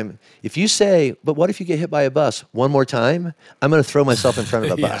saying one time, if you say, but what if you get hit by a bus one more time? I'm going to throw myself in front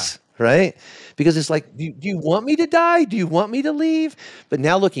of a bus, right? Because it's like, do you want me to die? Do you want me to leave? But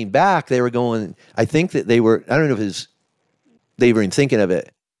now looking back, they were going, I think that they were, I don't know if they were even thinking of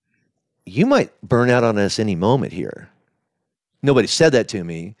it. you might burn out on us any moment here. Nobody said that to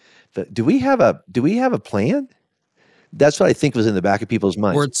me, but do we have a plan? That's what I think was in the back of people's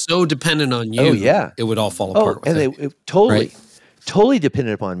minds. Or it's so dependent on you, Oh, yeah. it would all fall apart. And it totally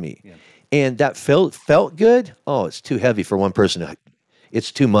dependent upon me. Yeah. And that felt good. Oh, it's too heavy for one person.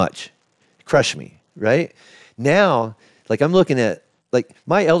 It's too much. Crush me, right? Now, like I'm looking at, like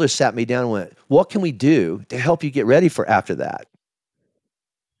my elders sat me down and went, what can we do to help you get ready for after that?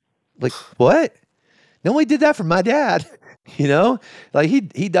 Like, what? No one did that for my dad. Like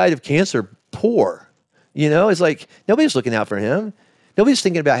he died of cancer poor. It's like nobody's looking out for him. Nobody's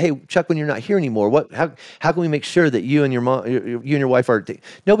thinking about, hey, Chuck, when you're not here anymore, how can we make sure that you and your mom, you and your wife are?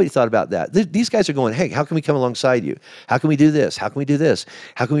 Nobody thought about that. These guys are going, hey, how can we come alongside you? How can we do this? How can we do this?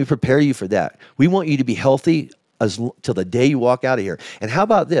 How can we prepare you for that? We want you to be healthy till the day you walk out of here. And how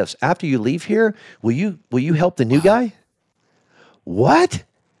about this? After you leave here, will you help the new guy? What?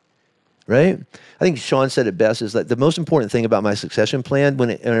 Right? I think Sean said it best, is that the most important thing about my succession plan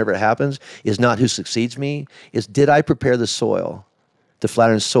whenever it happens is not who succeeds me, is did I prepare the soil, the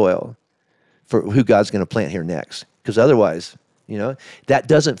Flatirons soil, for who God's going to plant here next? Because otherwise, that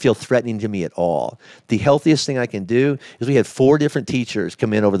doesn't feel threatening to me at all. The healthiest thing I can do is we had 4 different teachers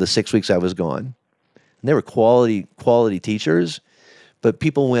come in over the 6 weeks I was gone. And they were quality teachers, but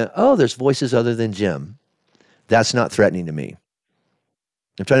people went, oh, there's voices other than Jim. That's not threatening to me.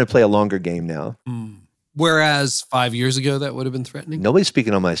 I'm trying to play a longer game now. Whereas 5 years ago, that would have been threatening? Nobody's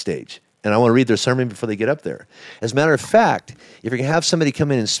speaking on my stage, and I want to read their sermon before they get up there. As a matter of fact, if you're going to have somebody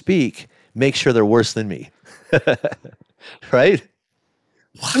come in and speak, make sure they're worse than me. Right?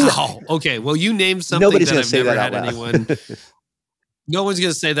 Wow. Okay, well, you named something Nobody's that gonna I've say never that had out loud. anyone... No one's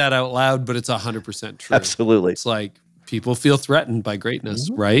going to say that out loud, but it's 100% true. Absolutely. It's like people feel threatened by greatness,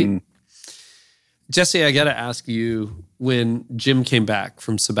 right? Mm-hmm. Jesse, I got to ask you, when Jim came back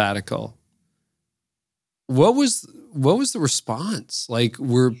from sabbatical, what was the response? Like,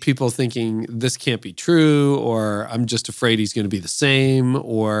 were people thinking this can't be true, or I'm just afraid he's going to be the same,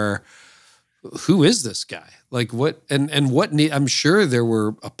 or who is this guy? Like, what and what need? I'm sure there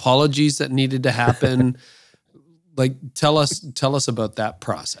were apologies that needed to happen. Like, tell us about that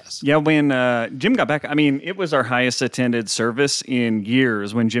process. Yeah, when Jim got back, I mean, it was our highest attended service in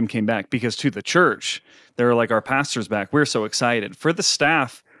years when Jim came back, because to the church, they were like, our pastor's back. We're so excited. For the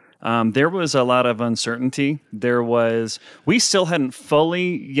staff, there was a lot of uncertainty. We still hadn't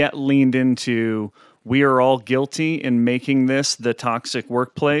fully yet leaned into, we are all guilty in making this the toxic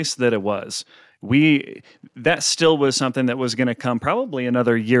workplace that it was. That still was something that was going to come probably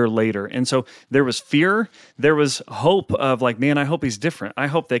another year later. And so there was fear, there was hope of like, man, I hope he's different. I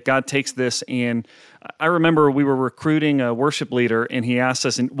hope that God takes this. And I remember we were recruiting a worship leader, and he asked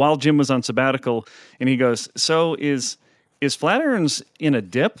us, and while Jim was on sabbatical, and he goes, so is Flatirons in a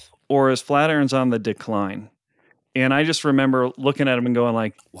dip, or is Flatirons on the decline? And I just remember looking at him and going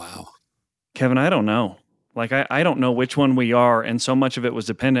like, wow, Kevin, I don't know. Like, I don't know which one we are. And so much of it was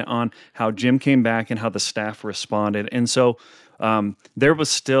dependent on how Jim came back and how the staff responded. And so there was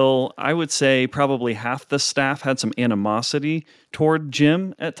still, I would say, probably half the staff had some animosity toward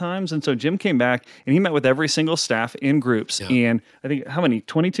Jim at times. And so Jim came back, and he met with every single staff in groups. Yeah. And I think, how many,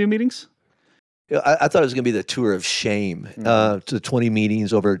 22 meetings? I thought it was going to be the tour of shame, to 20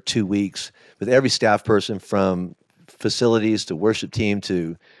 meetings over 2 weeks with every staff person, from facilities to worship team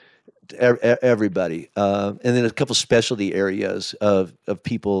to everybody, and then a couple specialty areas of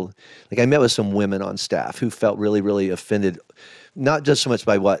people. Like, I met with some women on staff who felt really, really offended, not just so much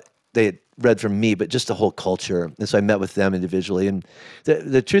by what they had read from me, but just the whole culture. And so I met with them individually. And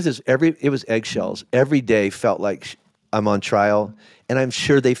the truth is, it was eggshells. Every day felt like I'm on trial, and I'm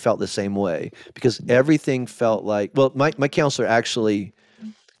sure they felt the same way, because everything felt like, well, my counselor actually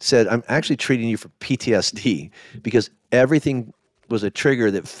said, I'm actually treating you for PTSD, because everything was a trigger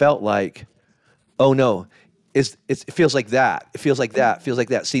that felt like, oh no, it feels like that. It feels like that. It feels like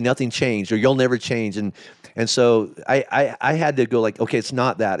that. See, nothing changed, or you'll never change. And so I had to go like, okay, it's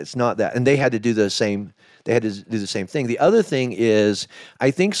not that. It's not that. And they had to do the same. They had to do the same thing. The other thing is,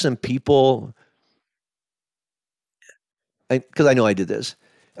 I think some people, because I know I did this,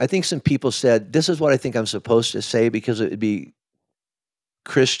 I think some people said, this is what I think I'm supposed to say because it would be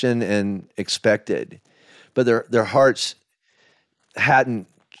Christian and expected. But their hearts hadn't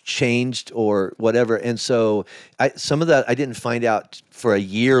changed or whatever. And so some of that I didn't find out for a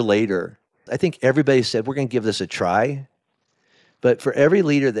year later. I think everybody said, we're going to give this a try. But for every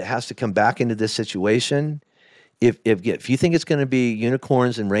leader that has to come back into this situation, if you think it's going to be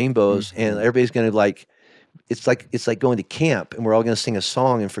unicorns and rainbows, and everybody's going to like, it's like going to camp and we're all going to sing a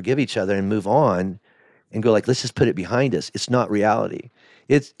song and forgive each other and move on, and go like, let's just put it behind us. It's not reality.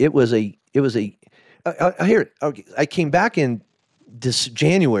 I hear it. Okay, I came back in this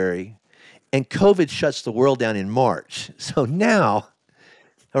January, and COVID shuts the world down in March. So now,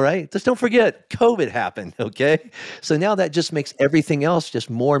 all right, just don't forget COVID happened, okay? So now that just makes everything else just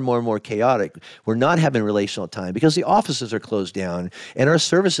more and more and more chaotic. We're not having relational time because the offices are closed down and our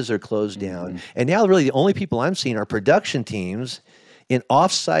services are closed down. And now really the only people I'm seeing are production teams in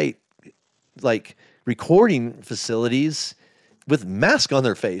offsite like recording facilities with masks on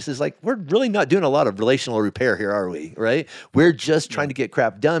their faces. Like, we're really not doing a lot of relational repair here, are we? Right? We're just trying to get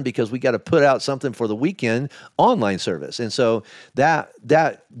crap done because we got to put out something for the weekend online service. And so that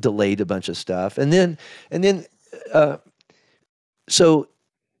delayed a bunch of stuff. And then so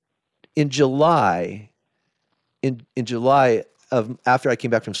in July of after I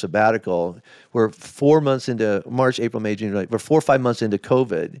came back from sabbatical, we're 4 months into March, April, May, June, July. We're 4 or 5 months into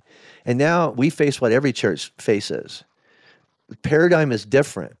COVID. And now we face what every church faces. The paradigm is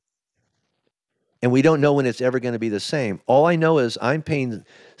different. And we don't know when it's ever going to be the same. All I know is I'm paying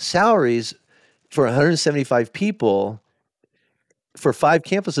salaries for 175 people for 5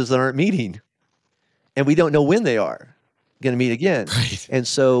 campuses that aren't meeting. And we don't know when they are going to meet again. Right. And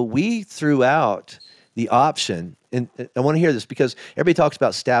so we threw out the option, and I want to hear this because everybody talks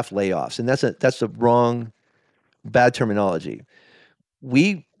about staff layoffs, and that's the wrong, bad terminology.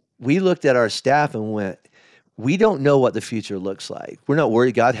 We looked at our staff and went, we don't know what the future looks like. We're not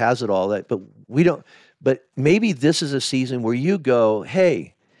worried. God has it all, but we don't. But maybe this is a season where you go,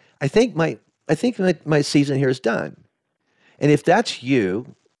 hey, I think my season here is done. And if that's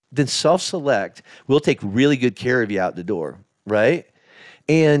you, then self-select. We'll take really good care of you out the door, right?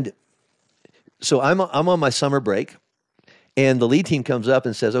 And so I'm on my summer break, and the lead team comes up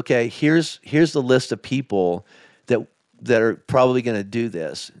and says, okay, here's the list of people that are probably going to do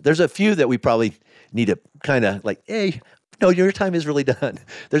this. There's a few that we probably need to kind of like, hey, no, your time is really done.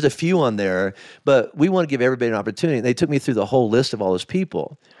 There's a few on there, but we want to give everybody an opportunity. And they took me through the whole list of all those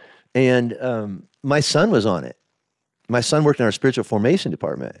people. And my son was on it. My son worked in our spiritual formation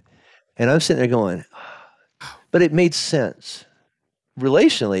department. And I'm sitting there going, but it made sense.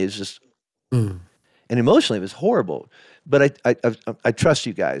 Relationally, it's just, and emotionally, it was horrible. But I trust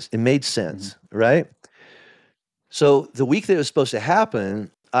you guys. It made sense, right? So the week that it was supposed to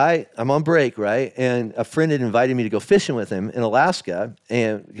happen, I'm on break, right? And a friend had invited me to go fishing with him in Alaska,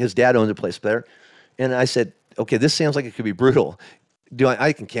 and his dad owns a place there. And I said, okay, this sounds like it could be brutal.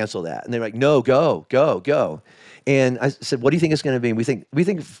 I can cancel that. And they're like, no, go. And I said, what do you think it's going to be? We think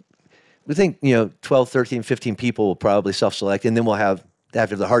 12, 13, 15 people will probably self-select, and then we'll have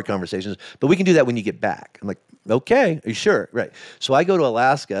after the hard conversations. But we can do that when you get back. I'm like, okay, are you sure? Right. So I go to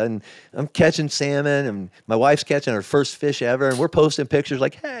Alaska, and I'm catching salmon, and my wife's catching her first fish ever, and we're posting pictures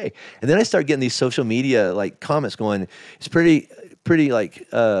like, hey. And then I start getting these social media like comments going, it's pretty like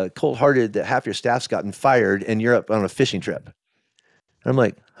cold-hearted that half your staff's gotten fired and you're up on a fishing trip. And I'm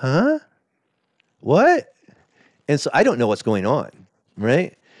like, huh? What? And so I don't know what's going on,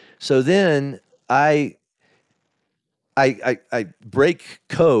 right? So then I break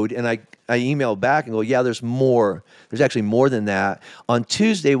code, and I email back and go, yeah, there's more. There's actually more than that. On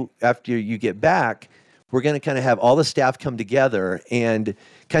Tuesday, after you get back, we're going to kind of have all the staff come together and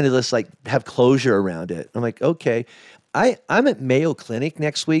kind of just like have closure around it. I'm like, okay. I'm at Mayo Clinic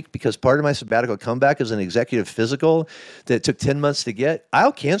next week because part of my sabbatical comeback is an executive physical that took 10 months to get.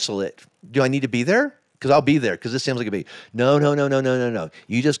 I'll cancel it. Do I need to be there? Because I'll be there, because this seems like it'd be, no.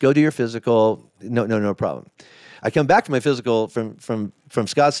 You just go do your physical. No problem. I come back to my physical from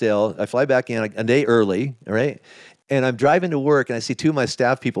Scottsdale. I fly back in a day early, all right? And I'm driving to work, and I see 2 of my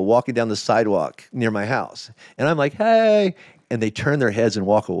staff people walking down the sidewalk near my house. And I'm like, hey. And they turn their heads and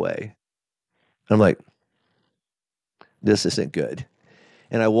walk away. I'm like, this isn't good.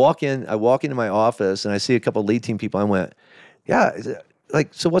 And I walk into my office, and I see a couple of lead team people. I went, yeah,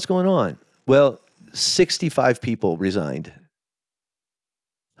 like, so what's going on? Well, 65 people resigned.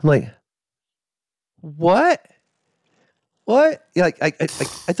 I'm like, what? Yeah, like, I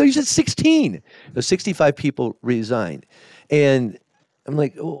thought you said 16. So 65 people resigned. And I'm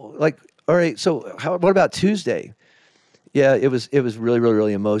like, oh, like, all right, so what about Tuesday? Yeah, it was really, really,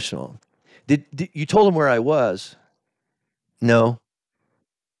 really emotional. Did you told them where I was? No.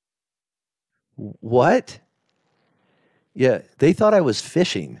 What? Yeah, they thought I was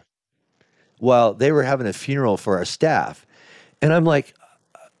fishing while they were having a funeral for our staff. And I'm like,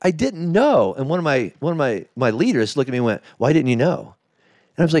 I didn't know. And one of my leaders looked at me and went, why didn't you know?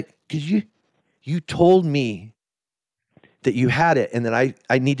 And I was like, because you told me that you had it and that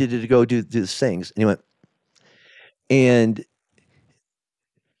I needed to go do these things. And he went, and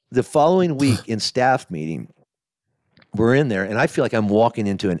the following week in staff meeting, we're in there, and I feel like I'm walking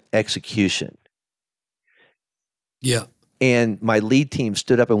into an execution. Yeah. And my lead team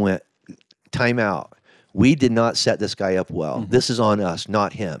stood up and went, time out. We did not set this guy up well. This is on us,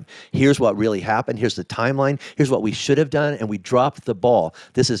 not him. Here's what really happened. Here's the timeline. Here's what we should have done, and we dropped the ball.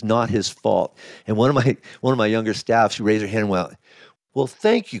 This is not his fault. And one of my younger staff, she raised her hand and went, well,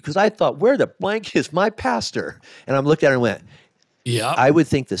 thank you, because I thought, where the blank is my pastor? And I looked at her and went, yeah, I would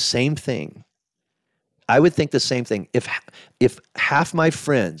think the same thing. I would think the same thing. If half my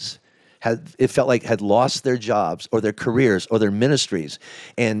friends had lost their jobs or their careers or their ministries,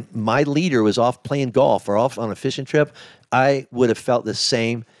 and my leader was off playing golf or off on a fishing trip, I would have felt the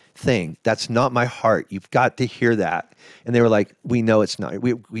same thing. That's not my heart. You've got to hear that. And they were like, we know it's not.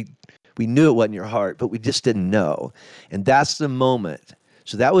 We knew it wasn't your heart, but we just didn't know. And that's the moment.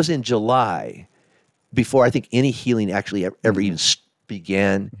 So that was in July, before I think any healing actually ever even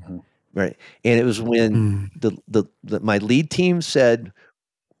began. Right. And it was when my lead team said,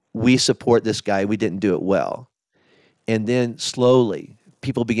 we support this guy. We didn't do it well. And then slowly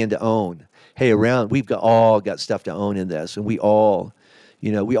people begin to own, hey, we've all got stuff to own in this. And we all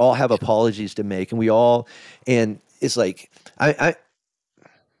have apologies to make, and it's like,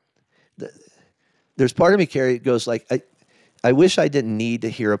 there's part of me, Carey, it goes like, I wish I didn't need to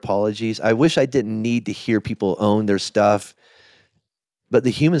hear apologies. I wish I didn't need to hear people own their stuff. But the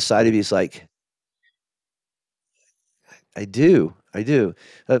human side of me is like, I do.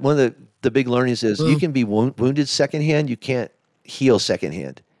 One of the big learnings is you can be wounded secondhand. You can't heal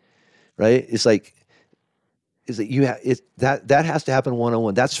secondhand, right? It's like that has to happen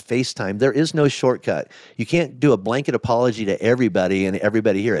one-on-one. That's FaceTime. There is no shortcut. You can't do a blanket apology to everybody and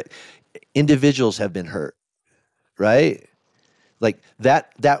everybody hear it. Individuals have been hurt, right? Like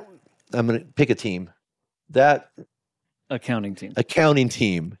that. I'm going to pick a team. That accounting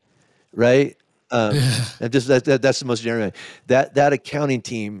team, right? That's the most general. That accounting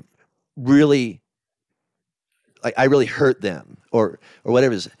team really, like, I really hurt them or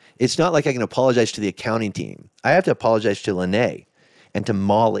whatever it is. It's not like I can apologize to the accounting team. I have to apologize to Lene and to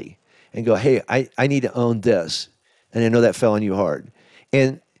Molly and go, hey, I need to own this, and I know that fell on you hard.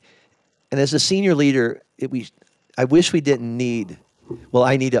 And as a senior leader, I wish we didn't need. Well,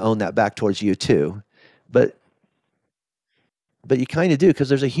 I need to own that back towards you too, but you kind of do, because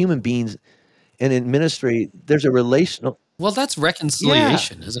there's a human being. And in ministry, there's a relational. Well, that's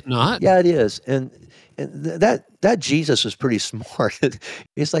reconciliation, is it not? Yeah, it is. And that Jesus was pretty smart.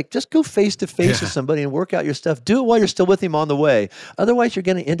 It's like, just go face to face with somebody and work out your stuff. Do it while you're still with him on the way. Otherwise, you're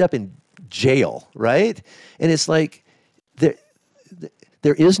going to end up in jail, right? And it's like, there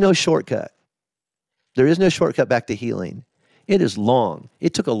is no shortcut. There is no shortcut back to healing. It is long.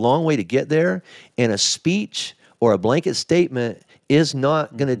 It took a long way to get there, and a speech or a blanket statement is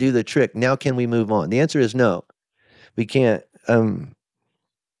not going to do the trick. Now, can we move on? The answer is no. We can't.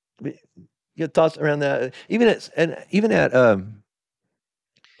 Your thoughts around that? Even at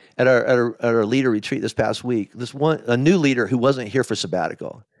our leader retreat this past week, a new leader who wasn't here for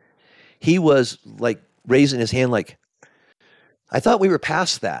sabbatical, he was like raising his hand, like, I thought we were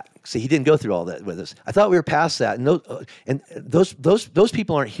past that. See, he didn't go through all that with us. I thought we were past that, and those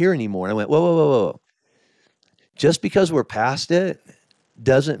people aren't here anymore. And I went, whoa. Just because we're past it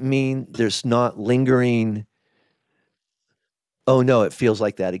doesn't mean there's not lingering, oh no, it feels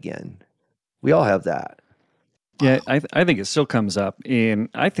like that again. We all have that. Yeah, I think it still comes up. And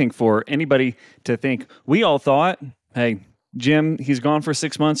I think for anybody to think, we all thought, hey, Jim, he's gone for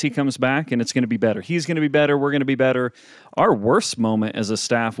 6 months, he comes back, and it's going to be better. He's going to be better, we're going to be better. Our worst moment as a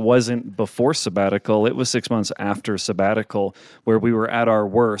staff wasn't before sabbatical. It was 6 months after sabbatical where we were at our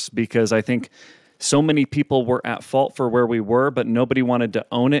worst, because I think so many people were at fault for where we were, but nobody wanted to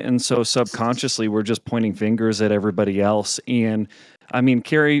own it. And so subconsciously, we're just pointing fingers at everybody else. And I mean,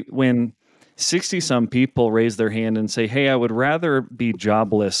 Carey, when 60-some people raise their hand and say, hey, I would rather be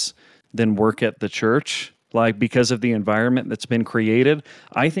jobless than work at the church, like, because of the environment that's been created,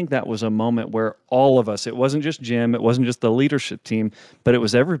 I think that was a moment where all of us, it wasn't just Jim, it wasn't just the leadership team, but it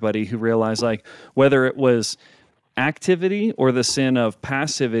was everybody who realized, like, whether it was activity or the sin of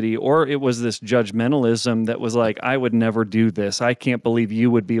passivity, or it was this judgmentalism that was like, I would never do this. I can't believe you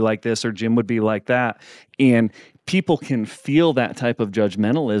would be like this, or Jim would be like that. And people can feel that type of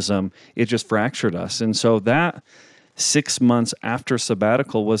judgmentalism. It just fractured us. And so that 6 months after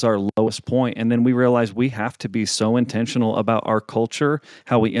sabbatical was our lowest point. And then we realized we have to be so intentional about our culture,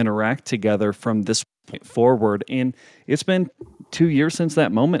 how we interact together from this point forward. And it's been 2 years since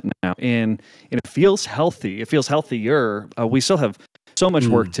that moment now. And it feels healthy. It feels healthier. We still have so much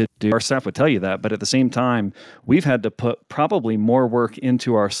work to do. Our staff would tell you that, but at the same time, we've had to put probably more work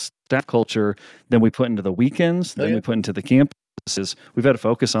into our staff culture than we put into the weekends, than we put into the campuses. We've had to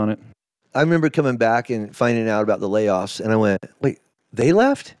focus on it. I remember coming back and finding out about the layoffs, and I went, wait, they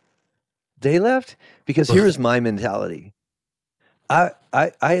left? They left? Because here was my mentality. I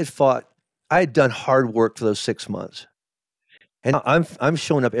had done hard work for those 6 months. And I'm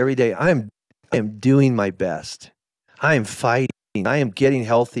showing up every day. I am doing my best. I am fighting. I am getting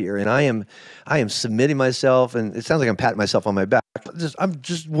healthier, and I am submitting myself. And it sounds like I'm patting myself on my back. I'm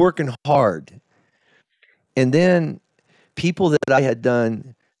just working hard. And then people that I had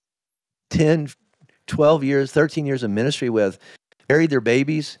done 10, 12 years, 13 years of ministry with, married their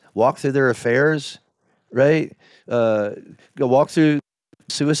babies, walked through their affairs, right? Go walk through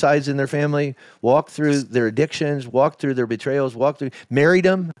suicides in their family, walk through their addictions, walk through their betrayals, married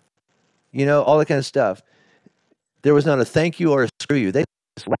them, all that kind of stuff. There was not a thank you or a screw you. They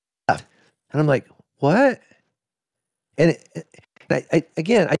just left. And I'm like, what? And I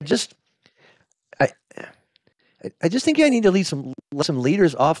just think I need to lead some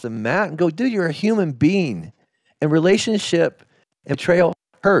leaders off the mat and go, dude, you're a human being, and relationship and betrayal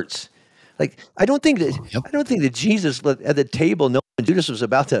hurts. Like, I don't think that Jesus at the table, knowing Judas was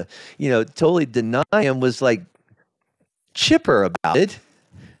about to, totally deny him, was like chipper about it.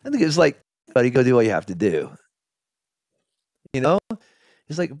 I think it was like, buddy, go do what you have to do.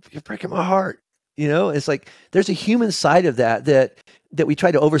 It's like, you're breaking my heart. It's like there's a human side of that we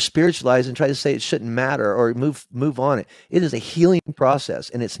try to over spiritualize and try to say it shouldn't matter or move on it. It is a healing process,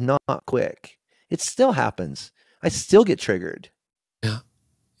 and it's not quick. It still happens. I still get triggered.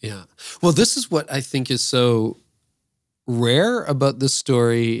 Yeah. Well, this is what I think is so rare about this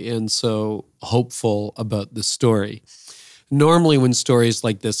story and so hopeful about this story. Normally when stories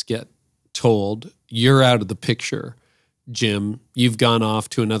like this get told, you're out of the picture, Jim. You've gone off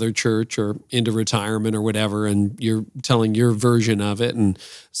to another church or into retirement or whatever, and you're telling your version of it, and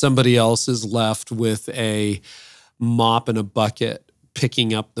somebody else is left with a mop and a bucket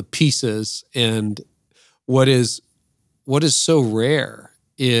picking up the pieces. And what is so rare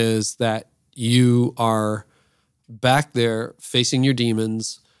is that you are back there facing your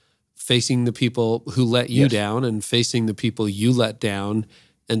demons, facing the people who let you down, and facing the people you let down,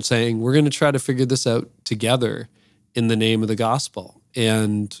 and saying, we're going to try to figure this out together in the name of the gospel.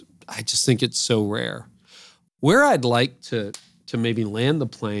 And I just think it's so rare. Where I'd like to maybe land the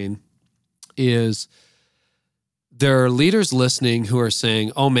plane is there are leaders listening who are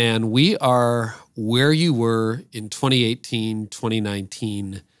saying, oh man, we are where you were in 2018,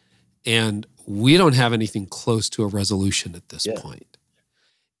 2019, and we don't have anything close to a resolution at this point.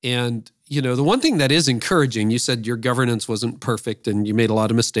 And, the one thing that is encouraging, you said your governance wasn't perfect and you made a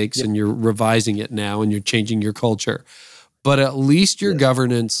lot of mistakes and you're revising it now and you're changing your culture. But at least your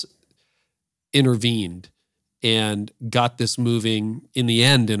governance intervened and got this moving in the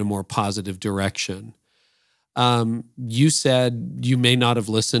end in a more positive direction. You said you may not have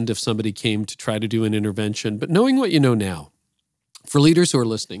listened if somebody came to try to do an intervention, but knowing what you know now, for leaders who are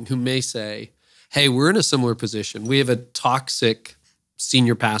listening, who may say, hey, we're in a similar position. We have a toxic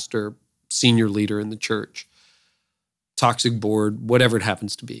senior pastor, senior leader in the church, toxic board, whatever it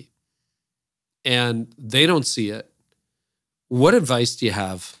happens to be, and they don't see it. What advice do you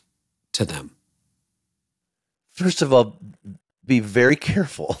have to them? First of all, be very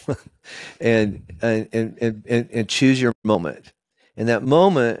careful and choose your moment. And that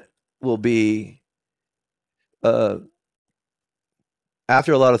moment will be after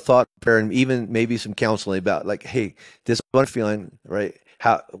a lot of thought, prayer, and even maybe some counseling about like, hey, this is what I'm feeling, right?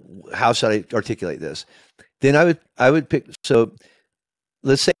 How should I articulate this? Then I would pick, so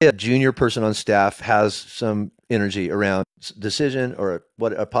let's say a junior person on staff has some energy around decision or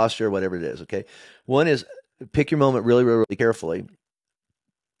a posture, whatever it is, okay? One is pick your moment really, really, really carefully,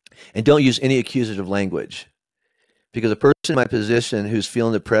 and don't use any accusative language, because a person in my position who's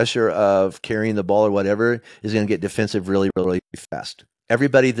feeling the pressure of carrying the ball or whatever is going to get defensive really, really fast.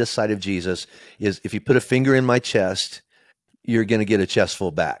 Everybody this side of Jesus is, if you put a finger in my chest, you're going to get a chest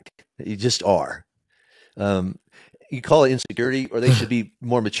full back. You just are. You call it insecurity, or they should be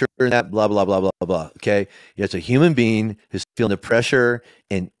more mature than that, blah, blah, blah, blah, blah, okay? It's a human being who's feeling the pressure,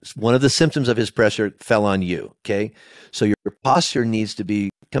 and one of the symptoms of his pressure fell on you, okay? So your posture needs to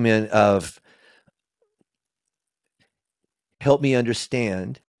come in of, help me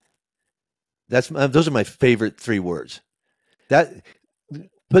understand. Those are my favorite 3 words.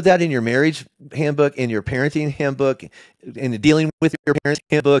 Put that in your marriage handbook, in your parenting handbook, in dealing with your parents'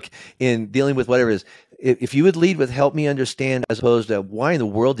 handbook, in dealing with whatever it is. If you would lead with help me understand, as opposed to why in the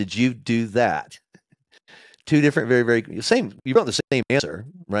world did you do that? Two different, very, very same. You wrote the same answer,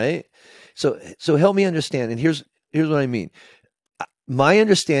 right? So help me understand. And here's what I mean. My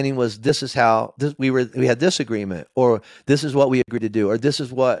understanding was this is how we had this agreement, or this is what we agreed to do, or this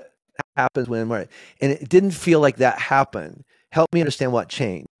is what happens when, right? And it didn't feel like that happened. Help me understand what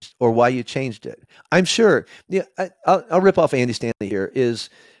changed or why you changed it. I'm sure. Yeah, I'll rip off Andy Stanley here. Is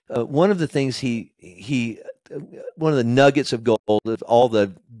one of the things he one of the nuggets of gold of all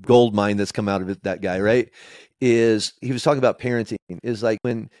the gold mine that's come out of it, that guy, right? Is he was talking about parenting. Is like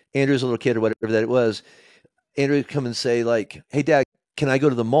when Andrew's a little kid or whatever that it was, Andrew would come and say like, "Hey, Dad, can I go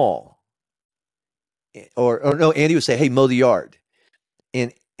to the mall?" Or no, Andy would say, "Hey, mow the yard,"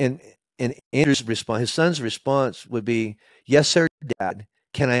 and Andrew's response, his son's response would be, "Yes, sir, Dad.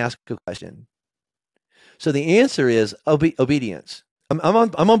 Can I ask a question?" So the answer is obedience. I'm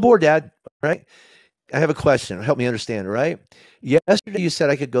on board, Dad. Right? I have a question. Help me understand. Right? Yesterday you said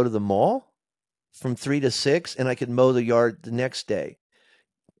I could go to the mall from 3 to 6, and I could mow the yard the next day.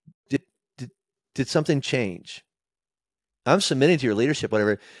 Did something change? I'm submitting to your leadership,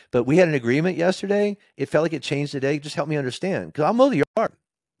 whatever. But we had an agreement yesterday. It felt like it changed today. Just help me understand, because I'll mow the yard,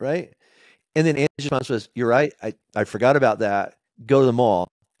 right? And then Andy's response was, "You're right. I forgot about that. Go to the mall.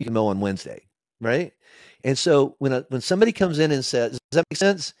 You can mow on Wednesday," right? And so when somebody comes in and says, "Does that make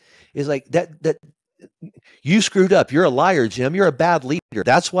sense?" Is like that you screwed up. You're a liar, Jim. You're a bad leader.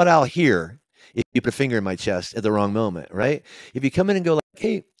 That's what I'll hear if you put a finger in my chest at the wrong moment, right? If you come in and go like,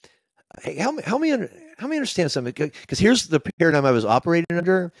 "Hey, help me understand something," because here's the paradigm I was operating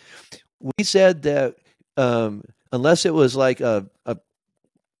under. We said that unless it was like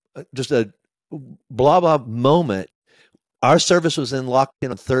just a blah blah moment, our service was then locked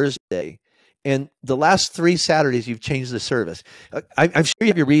in on Thursday, and the last 3 Saturdays you've changed the service. I'm sure you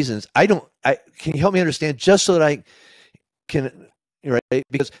have your reasons. Can you help me understand, just so that I can, right?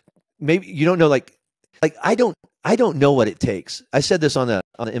 Because maybe you don't know, like I don't know what it takes. I said this on the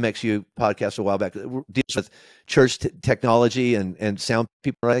MXU podcast a while back. It deals with church technology and sound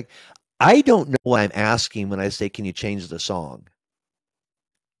people. Right? I don't know what I'm asking when I say, "Can you change the song?"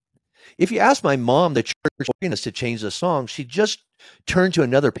 If you ask my mom, the church organist, to change the song, she just turned to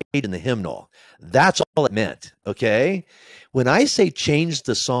another page in the hymnal. That's all it meant. Okay. When I say change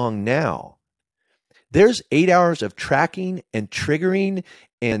the song now, there's 8 hours of tracking and triggering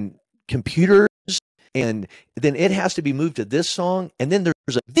and computers. And then it has to be moved to this song. And then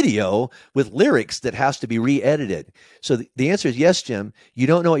there's a video with lyrics that has to be re-edited. So the answer is yes, Jim. You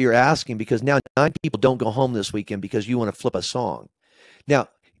don't know what you're asking, because now 9 people don't go home this weekend because you want to flip a song. Now,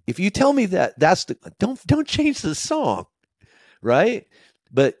 if you tell me that, don't change the song, right?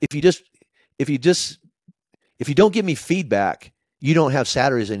 But if you don't give me feedback, you don't have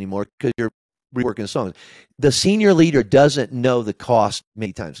Saturdays anymore because you're reworking songs. The senior leader doesn't know the cost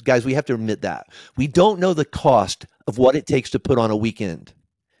many times. Guys, we have to admit that. We don't know the cost of what it takes to put on a weekend,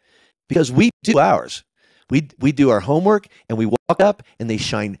 because we do ours. We do our homework, and we walk up and they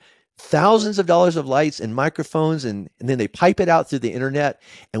shine thousands of dollars of lights and microphones, and then they pipe it out through the internet,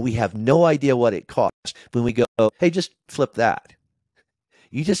 and we have no idea what it costs. When we go, "Hey, just flip that,"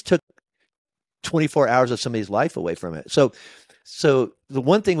 you just took 24 hours of somebody's life away from it. So the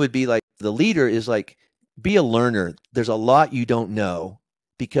one thing would be like, the leader is like, be a learner. There's a lot you don't know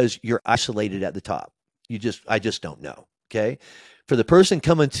because you're isolated at the top. I just don't know. Okay. For the person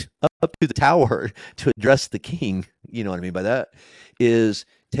coming up to the tower to address the king, you know what I mean by that, is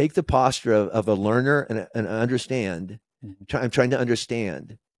take the posture of a learner and understand. I'm trying to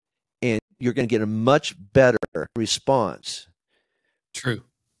understand, and you're going to get a much better response. True.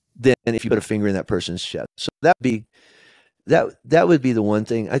 Than if you put a finger in that person's chest. So that would be the one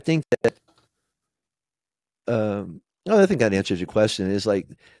thing. I think that I think that answers your question. Is like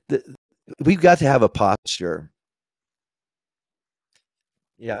we've got to have a posture.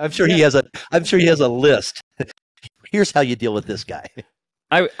 Yeah, I'm sure he has a list. Here's how you deal with this guy.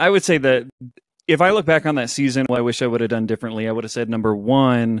 I would say that if I look back on that season, what I wish I would have done differently, I would have said, number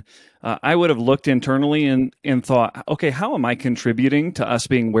one, I would have looked internally and thought, okay, how am I contributing to us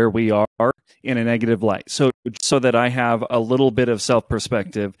being where we are in a negative light? So that I have a little bit of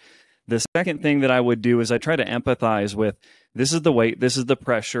self-perspective. The second thing that I would do is I try to empathize with, this is the weight, this is the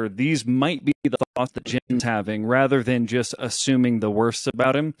pressure, these might be the thoughts that Jim's having, rather than just assuming the worst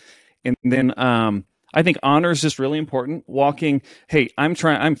about him. And then I think honor is just really important. Walking, hey, I'm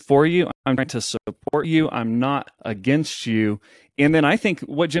for you. I'm trying to support you. I'm not against you. And then I think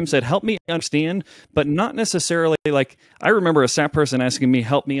what Jim said, help me understand, but not necessarily like, I remember a SAP person asking me,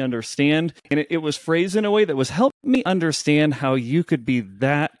 help me understand. And it was phrased in a way that was, help me understand how you could be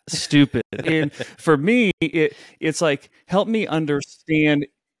that stupid. And for me, it's like, help me understand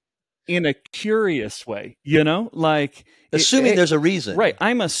in a curious way, you know, like assuming there's a reason. Right.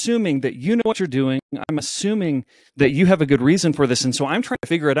 I'm assuming that you know what you're doing. I'm assuming that you have a good reason for this. And so I'm trying to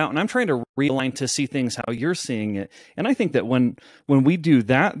figure it out, and I'm trying to realign to see things how you're seeing it. And I think that when we do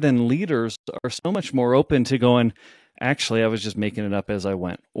that, then leaders are so much more open to going, actually, I was just making it up as I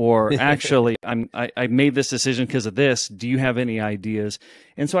went. Or actually, I made this decision because of this. Do you have any ideas?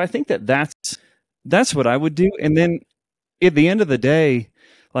 And so I think that that's what I would do. And then at the end of the day,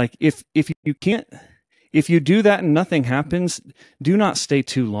 like if you do that and nothing happens, do not stay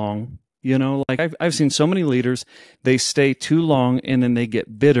too long. You know, like I've seen so many leaders, they stay too long and then they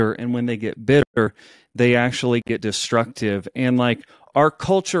get bitter. And when they get bitter, they actually get destructive. And like our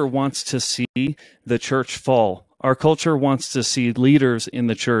culture wants to see the church fall. Our culture wants to see leaders in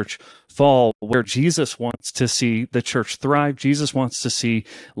the church fall, where Jesus wants to see the church thrive. Jesus wants to see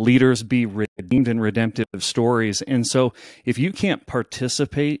leaders be redeemed in redemptive stories. And so if you can't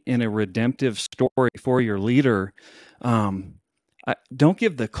participate in a redemptive story for your leader, don't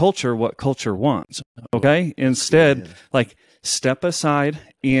give the culture what culture wants, okay? Instead, like step aside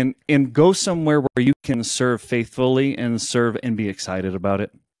and go somewhere where you can serve faithfully and serve and be excited about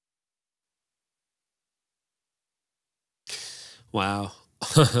it. Wow.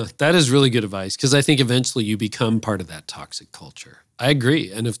 That is really good advice, because I think eventually you become part of that toxic culture. I agree.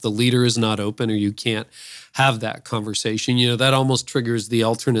 And if the leader is not open or you can't have that conversation, you know, that almost triggers the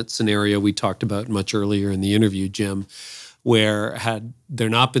alternate scenario we talked about much earlier in the interview, Jim, where had there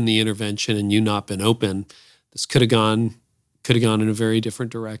not been the intervention and you not been open, this could have gone in a very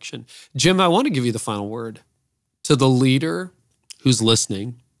different direction. Jim, I want to give you the final word. To the leader who's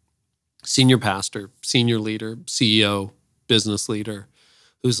listening, senior pastor, senior leader, CEO, business leader,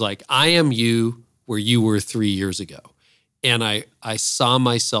 who's like, I am you where you were 3 years ago. And I saw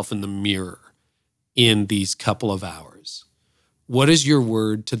myself in the mirror in these couple of hours. What is your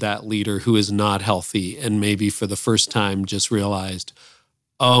word to that leader who is not healthy and maybe for the first time just realized,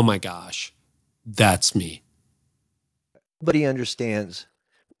 oh my gosh, that's me? Nobody understands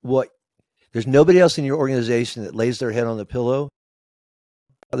there's nobody else in your organization that lays their head on the pillow.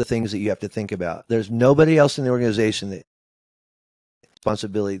 Other things that you have to think about. There's nobody else in the organization that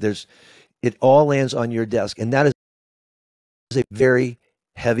responsibility. It all lands on your desk, and that is a very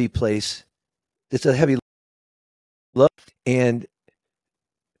heavy place. It's a heavy load, and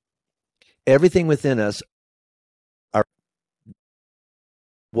everything within us are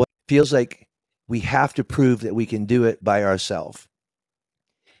what feels like we have to prove that we can do it by ourselves.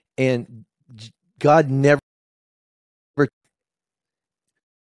 And God never told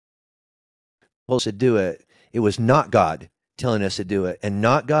us to do it. It was not God telling us to do it. And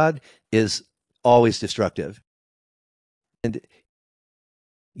not God is always destructive. And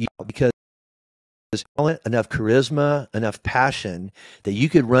because there's enough charisma, enough passion that you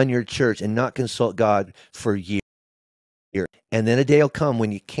could run your church and not consult God for years. And then a day will come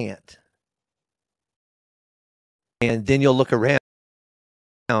when you can't. And then you'll look around,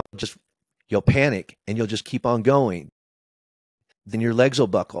 you'll panic and you'll just keep on going. Then your legs will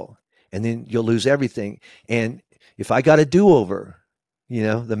buckle and then you'll lose everything. And if I got a do-over, you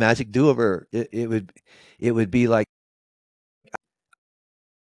know, the magic do-over, it would be like,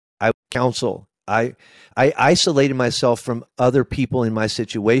 I would counsel. I isolated myself from other people in my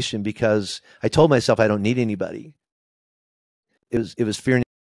situation because I told myself I don't need anybody. It was fear.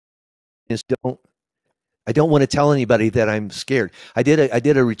 I don't want to tell anybody that I'm scared. I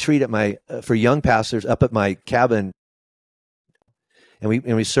did a retreat for young pastors up at my cabin, and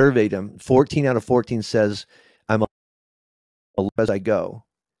we surveyed them. 14 out of 14 says I'm as I go.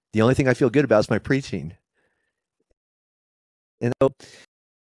 The only thing I feel good about is my preaching. And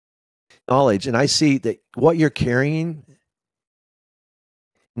knowledge, and I see that what you're carrying,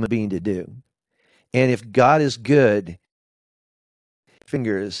 I'm being to do. And if God is good,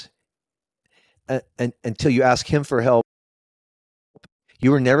 fingers, and until you ask Him for help, we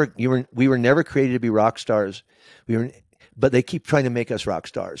were never created to be rock stars. But they keep trying to make us rock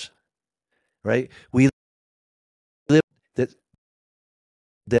stars, right? We live that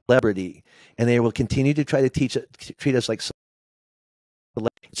celebrity, and they will continue to try to treat us like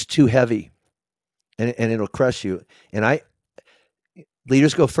it's too heavy, and it'll crush you. And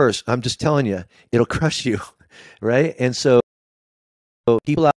leaders go first. I'm just telling you, it'll crush you, right? And so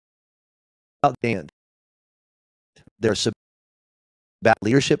people out there, there are bad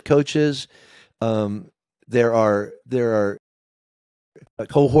leadership coaches. There are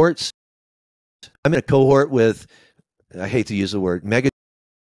cohorts. I'm in a cohort with, I hate to use the word, mega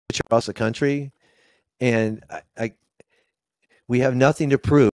across the country, and we have nothing to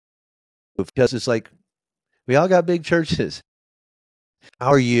prove because it's like we all got big churches. How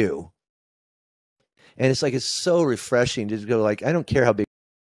are you? And it's like, it's so refreshing to go like, I don't care how big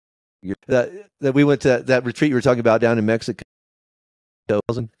that we went to that retreat you were talking about down in Mexico.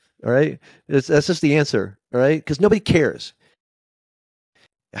 All right. That's just the answer. All right. Because nobody cares.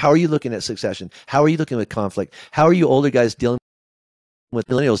 How are you looking at succession? How are you looking at conflict? How are you older guys dealing with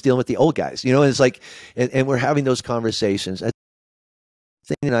millennials, dealing with the old guys? You know, and it's like, and we're having those conversations. I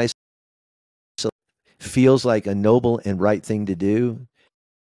think I feels like a noble and right thing to do.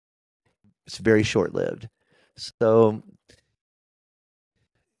 It's very short-lived. So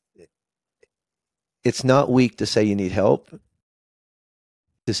it's not weak to say you need help,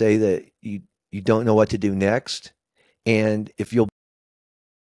 to say that you don't know what to do next. And if you'll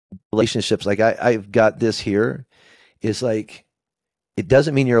relationships, like I've got this here, is like, it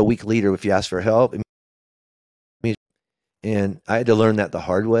doesn't mean you're a weak leader if you ask for help. And I had to learn that the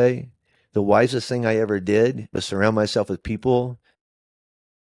hard way. The wisest thing I ever did was surround myself with people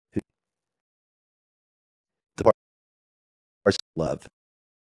who the parts of love.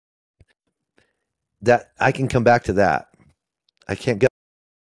 That I can come back to that. I can't go.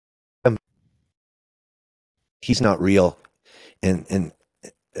 He's not real, and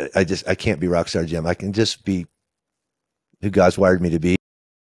I can't be Rockstar Jim. I can just be who God's wired me to be.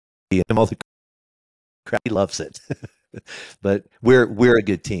 And all the crap, he loves it. But we're a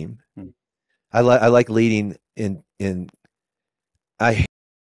good team. I like leading in I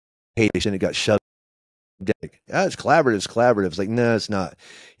hate it, and it got shoved down. It's collaborative. It's like, no, it's not.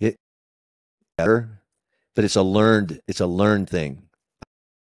 It better, but it's a learned thing.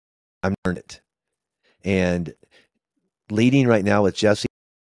 I'm learned it. And leading right now with Jesse,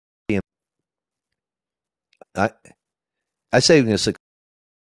 I say I'm going to succeed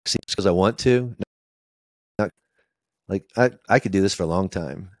because I want to. Not, like I could do this for a long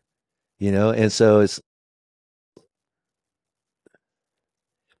time, you know. And so it's.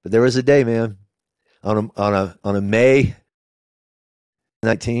 But there was a day, man, on a May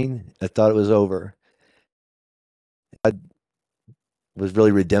 19, I thought it was over. I was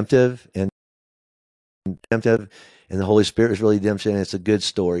really redemptive, and the Holy Spirit was really redemption, and it's a good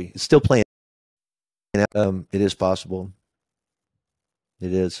story. It's still playing. It is possible.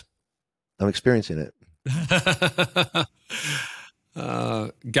 It is. I'm experiencing it.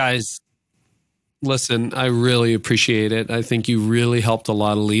 Guys, listen, I really appreciate it. I think you really helped a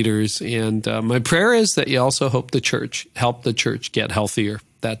lot of leaders. And my prayer is that you also help the church get healthier.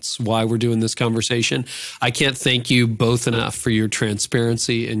 That's why we're doing this conversation. I can't thank you both enough for your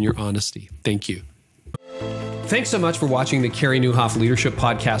transparency and your honesty. Thank you. Thanks so much for watching the Carey Nieuwhof Leadership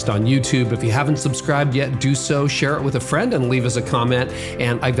Podcast on YouTube. If you haven't subscribed yet, do so. Share it with a friend and leave us a comment.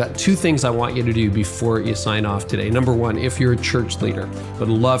 And I've got 2 things I want you to do before you sign off today. Number 1, if you're a church leader, would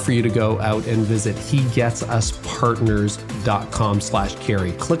love for you to go out and visit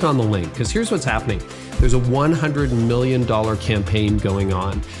hegetsuspartners.com/Carey. Click on the link, because here's what's happening. There's a $100 million campaign going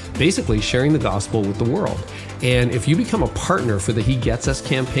on, basically sharing the gospel with the world. And if you become a partner for the He Gets Us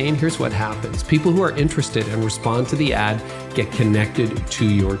campaign, here's what happens. People who are interested and respond to the ad get connected to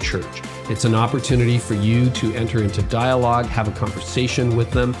your church. It's an opportunity for you to enter into dialogue, have a conversation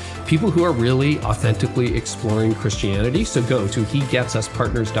with them, people who are really authentically exploring Christianity. So go to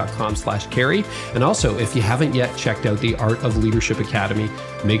hegetsuspartners.com/Carey. And also, if you haven't yet checked out the Art of Leadership Academy,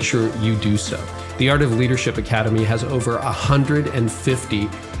 make sure you do so. The Art of Leadership Academy has over 150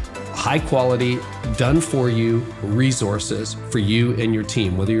 high quality, done for you resources for you and your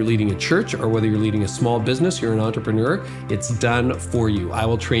team. Whether you're leading a church or whether you're leading a small business, you're an entrepreneur, it's done for you. I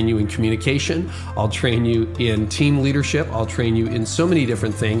will train you in communication. I'll train you in team leadership. I'll train you in so many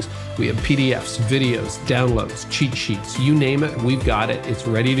different things. We have PDFs, videos, downloads, cheat sheets, you name it, we've got it. It's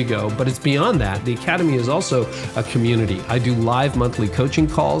ready to go. But it's beyond that. The Academy is also a community. I do live monthly coaching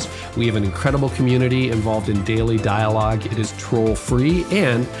calls. We have an incredible community involved in daily dialogue. It is troll free,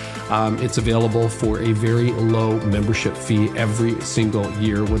 and it's available for a very low membership fee every single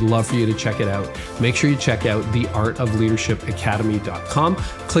year. Would love for you to check it out. Make sure you check out theartofleadershipacademy.com.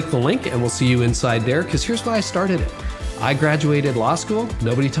 Click the link and we'll see you inside there, because here's why I started it. I graduated law school.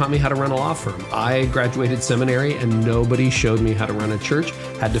 Nobody taught me how to run a law firm. I graduated seminary and nobody showed me how to run a church.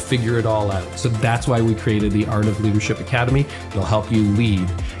 Had to figure it all out. So that's why we created the Art of Leadership Academy. It'll help you lead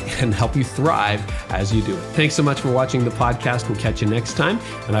and help you thrive as you do it. Thanks so much for watching the podcast. We'll catch you next time.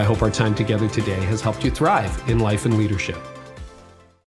 And I hope our time together today has helped you thrive in life and leadership.